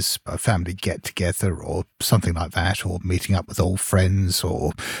it is a family get-together or something like that, or meeting up with old friends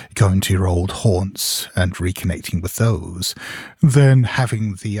or going to your old haunts and reconnecting with those, then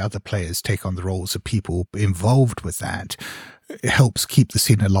having the other players take on the roles of people involved with that helps keep the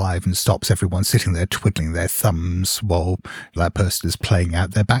scene alive and stops everyone sitting there twiddling their thumbs while that person is playing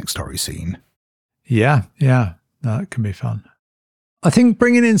out their backstory scene. Yeah, that can be fun. I think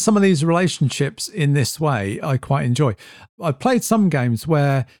bringing in some of these relationships in this way, I quite enjoy. I've played some games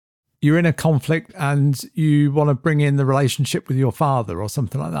where you're in a conflict and you want to bring in the relationship with your father or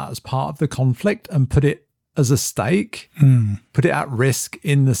something like that as part of the conflict and put it as a stake, put it at risk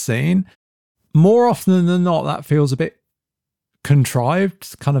in the scene. More often than not, that feels a bit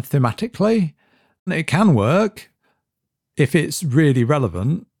contrived, kind of thematically. And it can work if it's really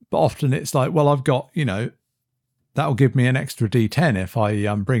relevant, but often it's like, well, I've got, that'll give me an extra D10 if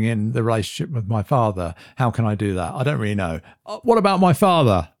I bring in the relationship with my father. How can I do that? I don't really know. What about my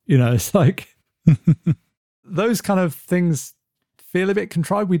father? It's like those kind of things feel a bit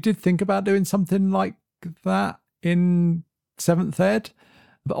contrived. We did think about doing something like that in 7th Ed,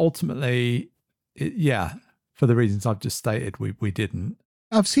 but ultimately, for the reasons I've just stated, we didn't.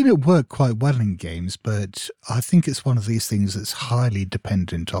 I've seen it work quite well in games, but I think it's one of these things that's highly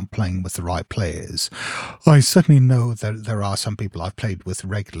dependent on playing with the right players. I certainly know that there are some people I've played with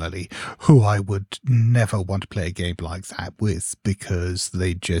regularly who I would never want to play a game like that with, because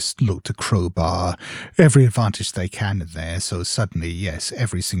they just look to crowbar every advantage they can in there. So suddenly, yes,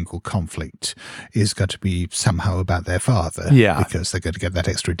 every single conflict is going to be somehow about their father, because they're going to get that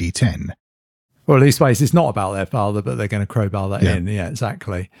extra D10. Or at least ways it's not about their father, but they're going to crowbar that in. Yeah,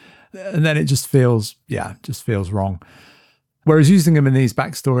 exactly. And then it just feels wrong. Whereas using them in these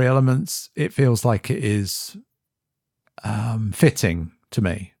backstory elements, it feels like it is fitting to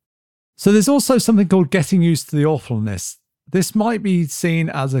me. So there's also something called getting used to the awfulness This might be seen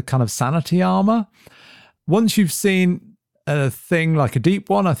as a kind of sanity armor. Once you've seen a thing like a deep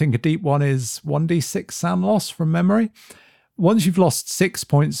one, I think a deep one is 1d6 SAN loss from memory. Once you've lost 6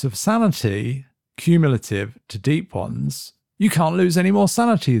 points of sanity cumulative to deep ones, you can't lose any more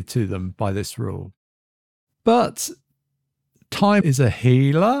sanity to them by this rule. But time is a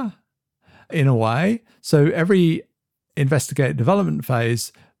healer in a way. So every investigate development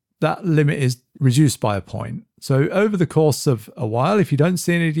phase, that limit is reduced by a point. So over the course of a while, if you don't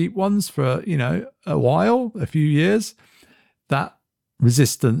see any deep ones for, a while, a few years, that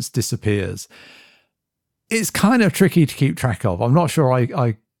resistance disappears. It's kind of tricky to keep track of. I'm not sure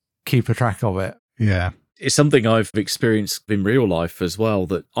I keep a track of it. Yeah. It's something I've experienced in real life as well,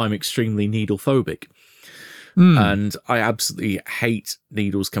 that I'm extremely needle phobic. And I absolutely hate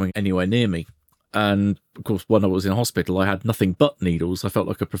needles coming anywhere near me. And of course, when I was in hospital, I had nothing but needles. I felt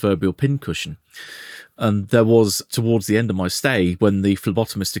like a proverbial pincushion. And there was, towards the end of my stay, when the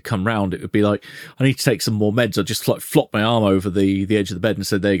phlebotomist had come round, it would be like, I need to take some more meds. I'd just like flop my arm over the edge of the bed and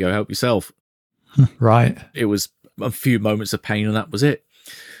said, there you go, help yourself. Right. It was a few moments of pain and that was it.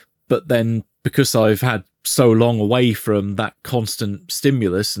 But then because I've had so long away from that constant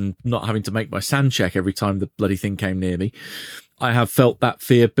stimulus and not having to make my SAN check every time the bloody thing came near me, I have felt that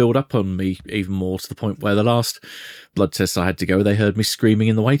fear build up on me even more, to the point where the last blood test I had to go, they heard me screaming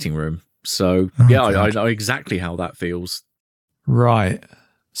in the waiting room. So, I know exactly how that feels. Right.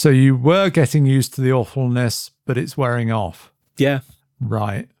 So you were getting used to the awfulness, but it's wearing off. Yeah.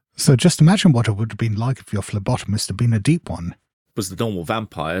 Right. So just imagine what it would have been like if your phlebotomist had been a deep one. Was the normal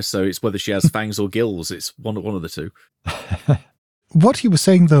vampire, so it's whether she has fangs or gills. It's one of the two. What you were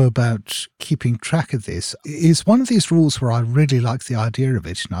saying, though, about keeping track of this is one of these rules where I really like the idea of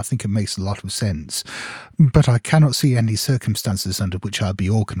it, and I think it makes a lot of sense. But I cannot see any circumstances under which I'd be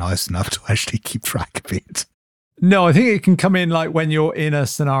organised enough to actually keep track of it. No, I think it can come in like when you're in a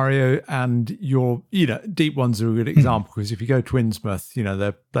scenario and you're, deep ones are a good example, because if you go to Innsmouth,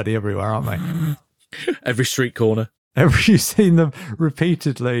 they're bloody everywhere, aren't they? Every street corner. You've seen them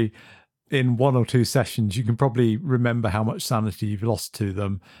repeatedly in one or two sessions, you can probably remember how much sanity you've lost to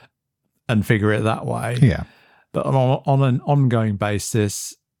them and figure it that way. Yeah. But on an ongoing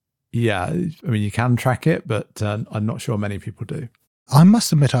basis, you can track it, but I'm not sure many people do. I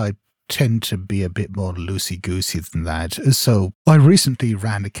must admit I tend to be a bit more loosey-goosey than that. So I recently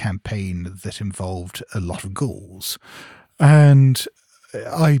ran a campaign that involved a lot of ghouls. And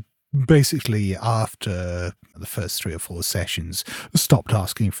I basically, after the first 3 or 4 sessions, stopped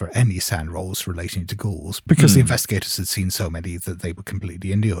asking for any SAN rolls relating to ghouls because the investigators had seen so many that they were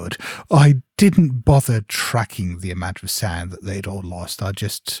completely inured. I didn't bother tracking the amount of SAN that they'd all lost. I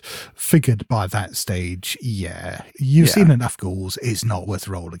just figured by that stage, you've seen enough ghouls, it's not worth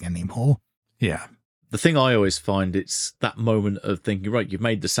rolling anymore. Yeah. The thing I always find, it's that moment of thinking, right, you've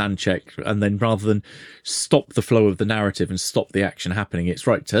made the SAN check, and then rather than stop the flow of the narrative and stop the action happening, it's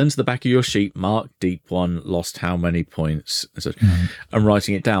right, turn to the back of your sheet, mark deep one, lost how many points, and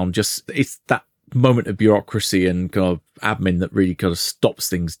writing it down. Just, it's that moment of bureaucracy and kind of admin that really kind of stops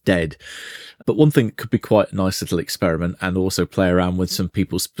things dead. But one thing that could be quite a nice little experiment, and also play around with some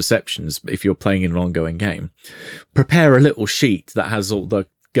people's perceptions if you're playing in an ongoing game, prepare a little sheet that has all the,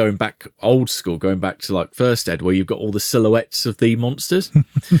 going back old school, going back to like first ed, where you've got all the silhouettes of the monsters.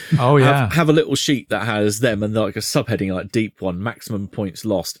 Oh yeah. Have a little sheet that has them and like a subheading like deep one, maximum points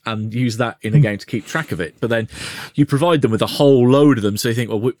lost, and use that in a game to keep track of it. But then you provide them with a whole load of them, so you think,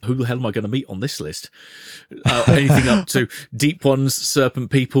 well, who the hell am I going to meet on this list? Anything up to deep ones,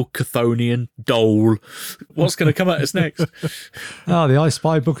 serpent people, Chthonian, Dole. What's going to come at us next? Oh, the I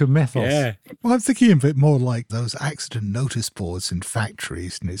Spy Book of Mythos. Yeah. Well, I'm thinking of it more like those accident notice boards in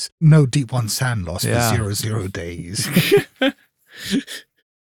factories, and it's no deep one SAN loss for 0 days.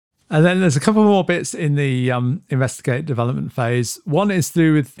 And then there's a couple more bits in the investigate development phase. One is to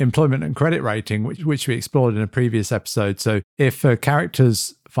do with employment and credit rating, which we explored in a previous episode. So if a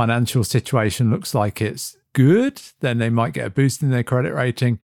character's financial situation looks like it's good, then they might get a boost in their credit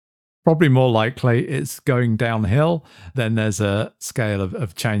rating. Probably more likely it's going downhill. Then there's a scale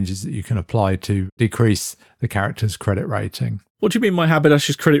of changes that you can apply to decrease the character's credit rating. What do you mean my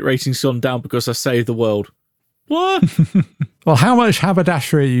haberdasher's credit rating's gone down because I saved the world? What? Well, how much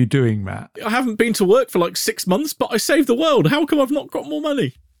haberdashery are you doing, Matt? I haven't been to work for like 6 months, but I saved the world. How come I've not got more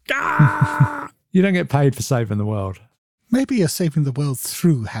money? You don't get paid for saving the world. Maybe you're saving the world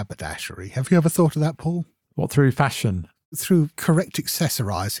through haberdashery. Have you ever thought of that, Paul? What, through fashion? Through correct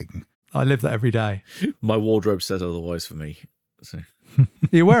accessorising. I live that every day. My wardrobe says otherwise for me. So.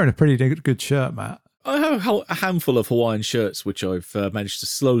 You're wearing a pretty good shirt, Matt. I have a handful of Hawaiian shirts, which I've managed to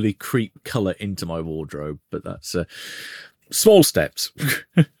slowly creep colour into my wardrobe, but that's Small steps.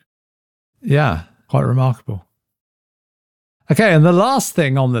 Yeah, quite remarkable. Okay, and the last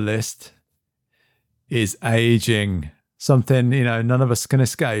thing on the list is aging. Something, none of us can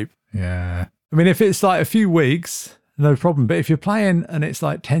escape. Yeah. I mean, if it's like a few weeks, no problem. But if you're playing and it's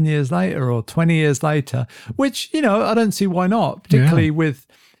like 10 years later or 20 years later, which, I don't see why not, particularly with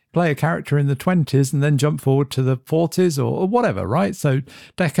play a character in the 20s and then jump forward to the 40s or whatever, right? So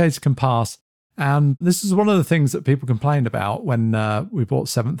decades can pass. And this is one of the things that people complained about when we brought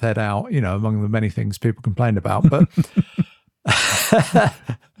Seventh Ed out, among the many things people complained about. But,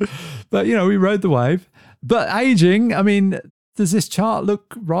 but we rode the wave. But aging, I mean, does this chart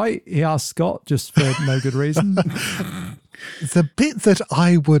look right? He asked Scott just for no good reason. The bit that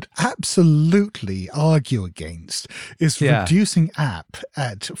I would absolutely argue against is reducing app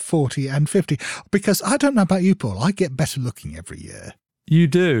at 40 and 50. Because I don't know about you, Paul, I get better looking every year. You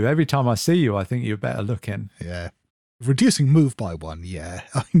do. Every time I see you, I think you're better looking. Yeah. Reducing move by one, yeah.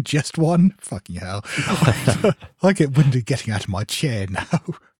 I mean, just one? Fucking hell. I get winded getting out of my chair now.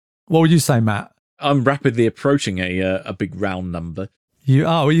 What would you say, Matt? I'm rapidly approaching a big round number. You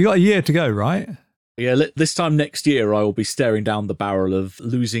got a year to go, right? Yeah, this time next year, I will be staring down the barrel of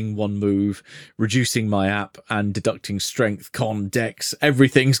losing one move, reducing my app, and deducting strength, con, dex.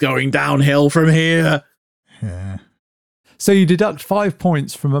 Everything's going downhill from here. Yeah. So you deduct 5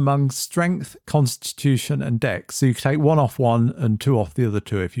 points from among strength, constitution, and dex. So you can take 1 off one and 2 off the other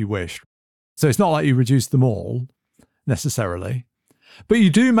 2 if you wish. So it's not like you reduce them all, necessarily. But you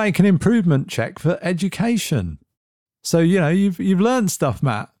do make an improvement check for education. So, you've learned stuff,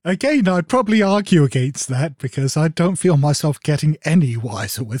 Matt. Again, I'd probably argue against that because I don't feel myself getting any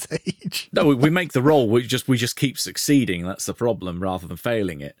wiser with age. No, we make the roll. We just keep succeeding. That's the problem, rather than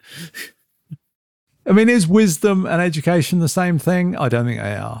failing it. I mean, is wisdom and education the same thing? I don't think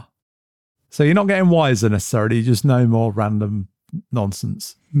they are. So you're not getting wiser necessarily. You just know more random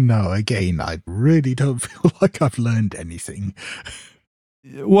nonsense. No, again, I really don't feel like I've learned anything.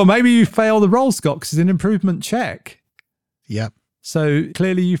 Well, maybe you failed the roll, Scott, because it's an improvement check. Yep. So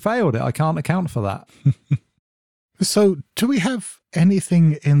clearly you failed it. I can't account for that. So do we have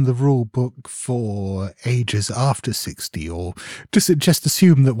anything in the rule book for ages after 60, or does it just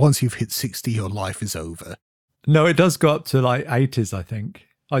assume that once you've hit 60, your life is over? No, it does go up to like 80s, I think.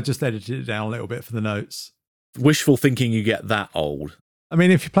 I just edited it down a little bit for the notes. Wishful thinking you get that old. I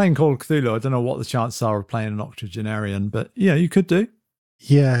mean, if you're playing Call of Cthulhu, I don't know what the chances are of playing an octogenarian, but yeah, you could do.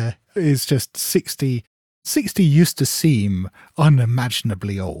 Yeah, it's just 60. 60 used to seem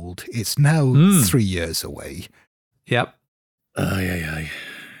unimaginably old. It's now 3 years away. Yep. Aye.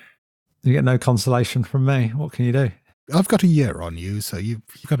 You get no consolation from me. What can you do? I've got a year on you, so you've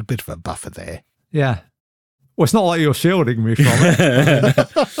got a bit of a buffer there. Yeah. Well, it's not like you're shielding me from it.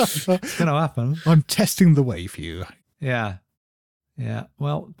 It's going to happen. I'm testing the way for you. Yeah. Yeah.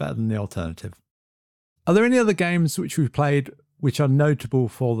 Well, better than the alternative. Are there any other games which we've played which are notable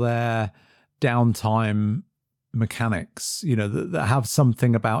for their downtime mechanics, that have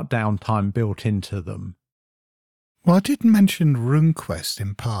something about downtime built into them? Well, I did mention RuneQuest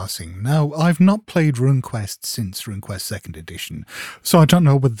in passing. Now, I've not played RuneQuest since RuneQuest 2nd edition, so I don't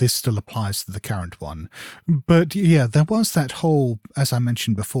know whether this still applies to the current one. But yeah, there was that whole, as I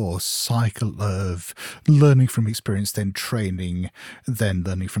mentioned before, cycle of learning from experience, then training, then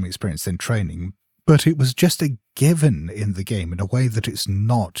learning from experience, then training. But it was just a given in the game in a way that it's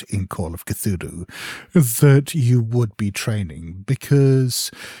not in Call of Cthulhu, that you would be training,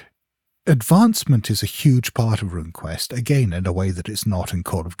 because advancement is a huge part of RuneQuest, again, in a way that it's not in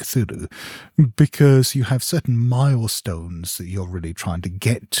Call of Cthulhu, because you have certain milestones that you're really trying to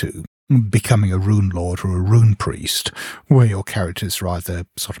get to, becoming a rune lord or a rune priest, where your characters are either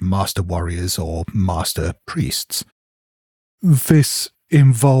sort of master warriors or master priests. This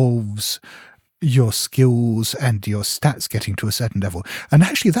involves your skills and your stats getting to a certain level. And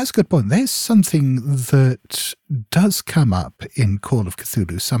actually, that's a good point. There's something that does come up in Call of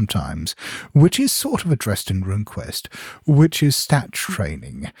Cthulhu sometimes, which is sort of addressed in RuneQuest, which is stat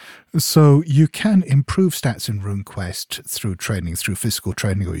training. So you can improve stats in RuneQuest through training, through physical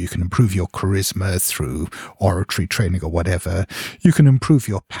training, or you can improve your charisma through oratory training or whatever. You can improve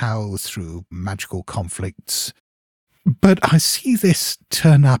your power through magical conflicts. But I see this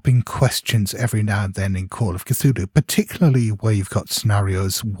turn up in questions every now and then in Call of Cthulhu, particularly where you've got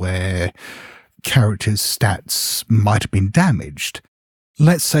scenarios where characters' stats might have been damaged.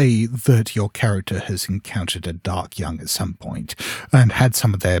 Let's say that your character has encountered a Dark Young at some point and had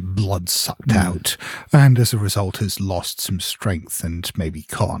some of their blood sucked out, and as a result has lost some strength and maybe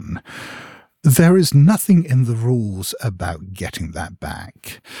con. There is nothing in the rules about getting that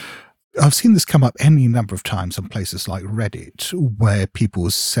back. I've seen this come up any number of times on places like Reddit, where people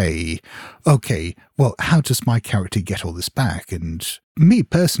say, okay, well, how does my character get all this back? And me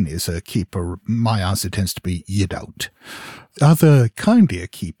personally, as a keeper, my answer tends to be, you don't. Other kindlier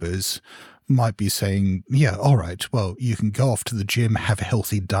keepers might be saying, yeah, all right, well, you can go off to the gym, have a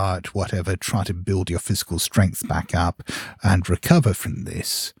healthy diet, whatever, try to build your physical strength back up and recover from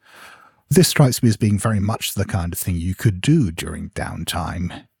this. This strikes me as being very much the kind of thing you could do during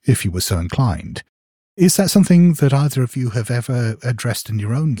downtime, if you were so inclined. Is that something that either of you have ever addressed in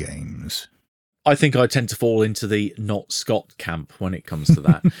your own games? I think I tend to fall into the not Scott camp when it comes to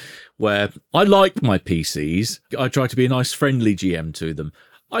that, where I like my PCs. I try to be a nice, friendly GM to them.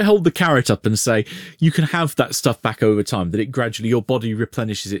 I hold the carrot up and say, you can have that stuff back over time, that it gradually, your body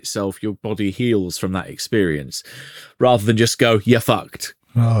replenishes itself, your body heals from that experience, rather than just go, you're fucked.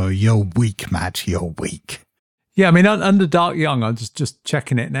 Oh, you're weak, Matt, you're weak. Yeah, I mean, under Dark Young, I'm just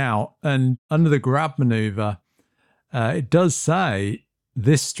checking it now, and under the grab maneuver, it does say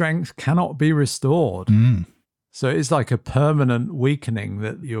this strength cannot be restored. So it's like a permanent weakening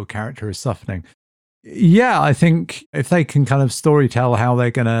that your character is suffering. Yeah, I think if they can kind of story tell how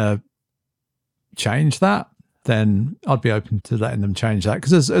they're going to change that, then I'd be open to letting them change that.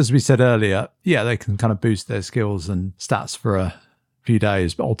 Because as we said earlier, yeah, they can kind of boost their skills and stats for a few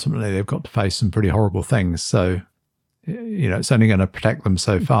days, but ultimately they've got to face some pretty horrible things. So, it's only going to protect them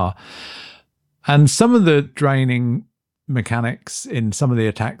so far. And some of the draining mechanics in some of the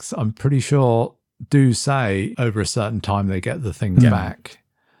attacks, I'm pretty sure, do say over a certain time they get the things back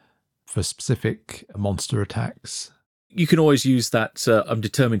for specific monster attacks. You can always use that, I'm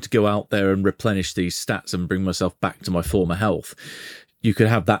determined to go out there and replenish these stats and bring myself back to my former health. You could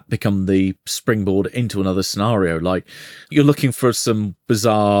have that become the springboard into another scenario. Like, you're looking for some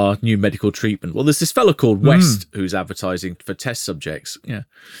bizarre new medical treatment. Well, there's this fellow called West who's advertising for test subjects. Yeah.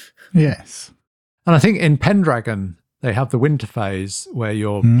 Yes. And I think in Pendragon, they have the winter phase where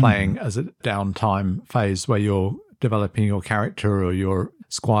you're playing as a downtime phase where you're developing your character or your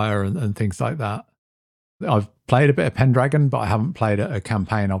squire and things like that. I've played a bit of Pendragon, but I haven't played a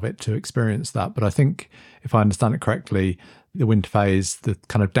campaign of it to experience that. But I think, if I understand it correctly, the winter phase, the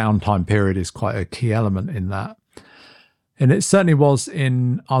kind of downtime period, is quite a key element in that. And it certainly was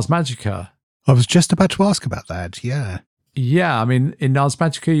in Ars Magica. I was just about to ask about that, yeah. Yeah, I mean, in Ars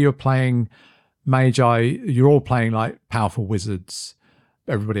Magica, you're playing Magi, you're all playing like powerful wizards.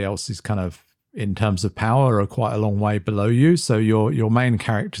 Everybody else is kind of, in terms of power, are quite a long way below you. So your main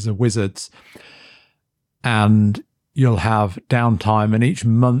characters are wizards. And you'll have downtime, and each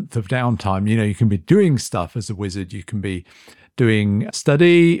month of downtime, you can be doing stuff as a wizard. You can be doing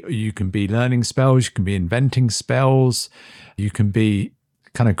study, you can be learning spells, you can be inventing spells, you can be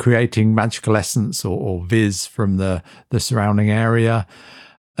kind of creating magical essence or viz from the surrounding area.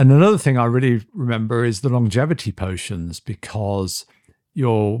 And another thing I really remember is the longevity potions, because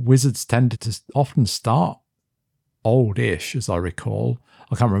your wizards tended to often start oldish, as I recall.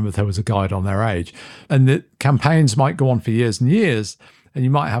 I can't remember if there was a guide on their age. And the campaigns might go on for years and years, and you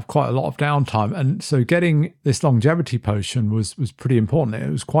might have quite a lot of downtime. And so getting this longevity potion was pretty important. It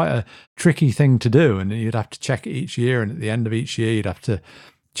was quite a tricky thing to do, and you'd have to check it each year. And at the end of each year, you'd have to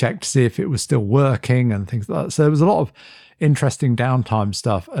check to see if it was still working and things like that. So there was a lot of interesting downtime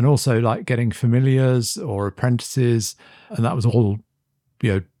stuff, and also like getting familiars or apprentices. And that was all,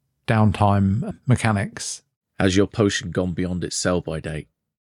 downtime mechanics. Has your potion gone beyond its sell-by date?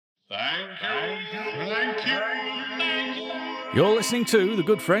 Thank you. You're listening to The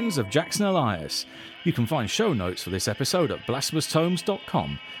Good Friends of Jackson Elias. You can find show notes for this episode at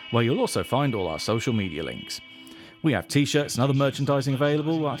blasphemoustomes.com, where you'll also find all our social media links. We have t-shirts and other merchandising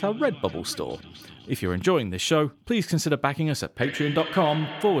available at our Redbubble store. If you're enjoying this show, please consider backing us at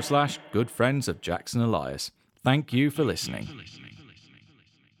patreon.com/Good Friends of Jackson Elias. Thank you for listening.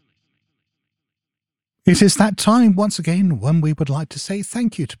 It is that time once again when we would like to say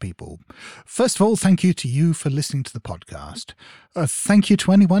thank you to people. First of all, thank you to you for listening to the podcast. Thank you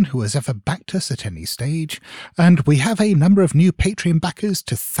to anyone who has ever backed us at any stage. And we have a number of new Patreon backers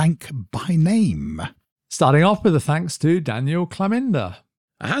to thank by name. Starting off with a thanks to Daniel Claminda.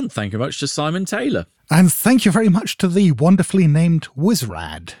 And thank you much to Simon Taylor. And thank you very much to the wonderfully named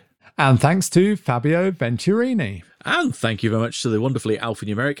Wizrad. And thanks to Fabio Venturini. And thank you very much to the wonderfully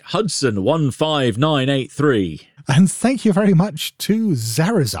alphanumeric Hudson15983. And thank you very much to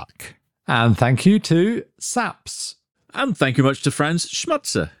Zarazak. And thank you to Saps. And thank you much to Franz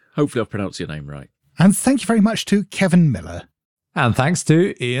Schmutzer. Hopefully I've pronounced your name right. And thank you very much to Kevin Miller. And thanks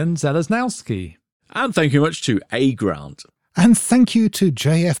to Ian Zelesnowski. And thank you much to A. Grant. And thank you to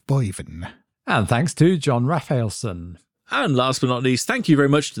JF Boyven. And thanks to John Raphaelson. And last but not least, thank you very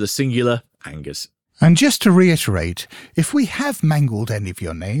much to the singular Angus. And just to reiterate, if we have mangled any of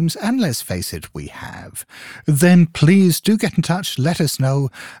your names, and let's face it, we have, then please do get in touch, let us know,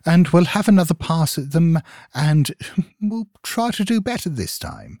 and we'll have another pass at them, and we'll try to do better this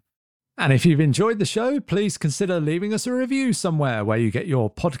time. And if you've enjoyed the show, please consider leaving us a review somewhere where you get your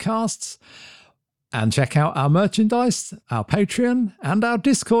podcasts, and check out our merchandise, our Patreon, and our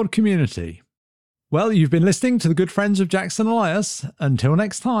Discord community. Well, you've been listening to the good friends of Jackson Elias. Until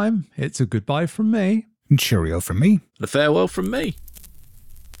next time, it's a goodbye from me. And cheerio from me. And a farewell from me.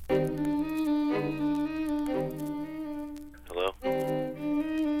 Hello?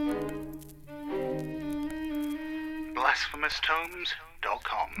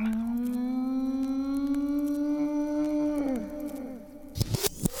 BlasphemousTomes.com.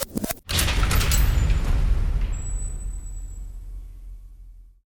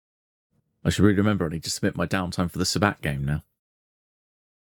 I should really remember I need to submit my downtime for the Sabat game now.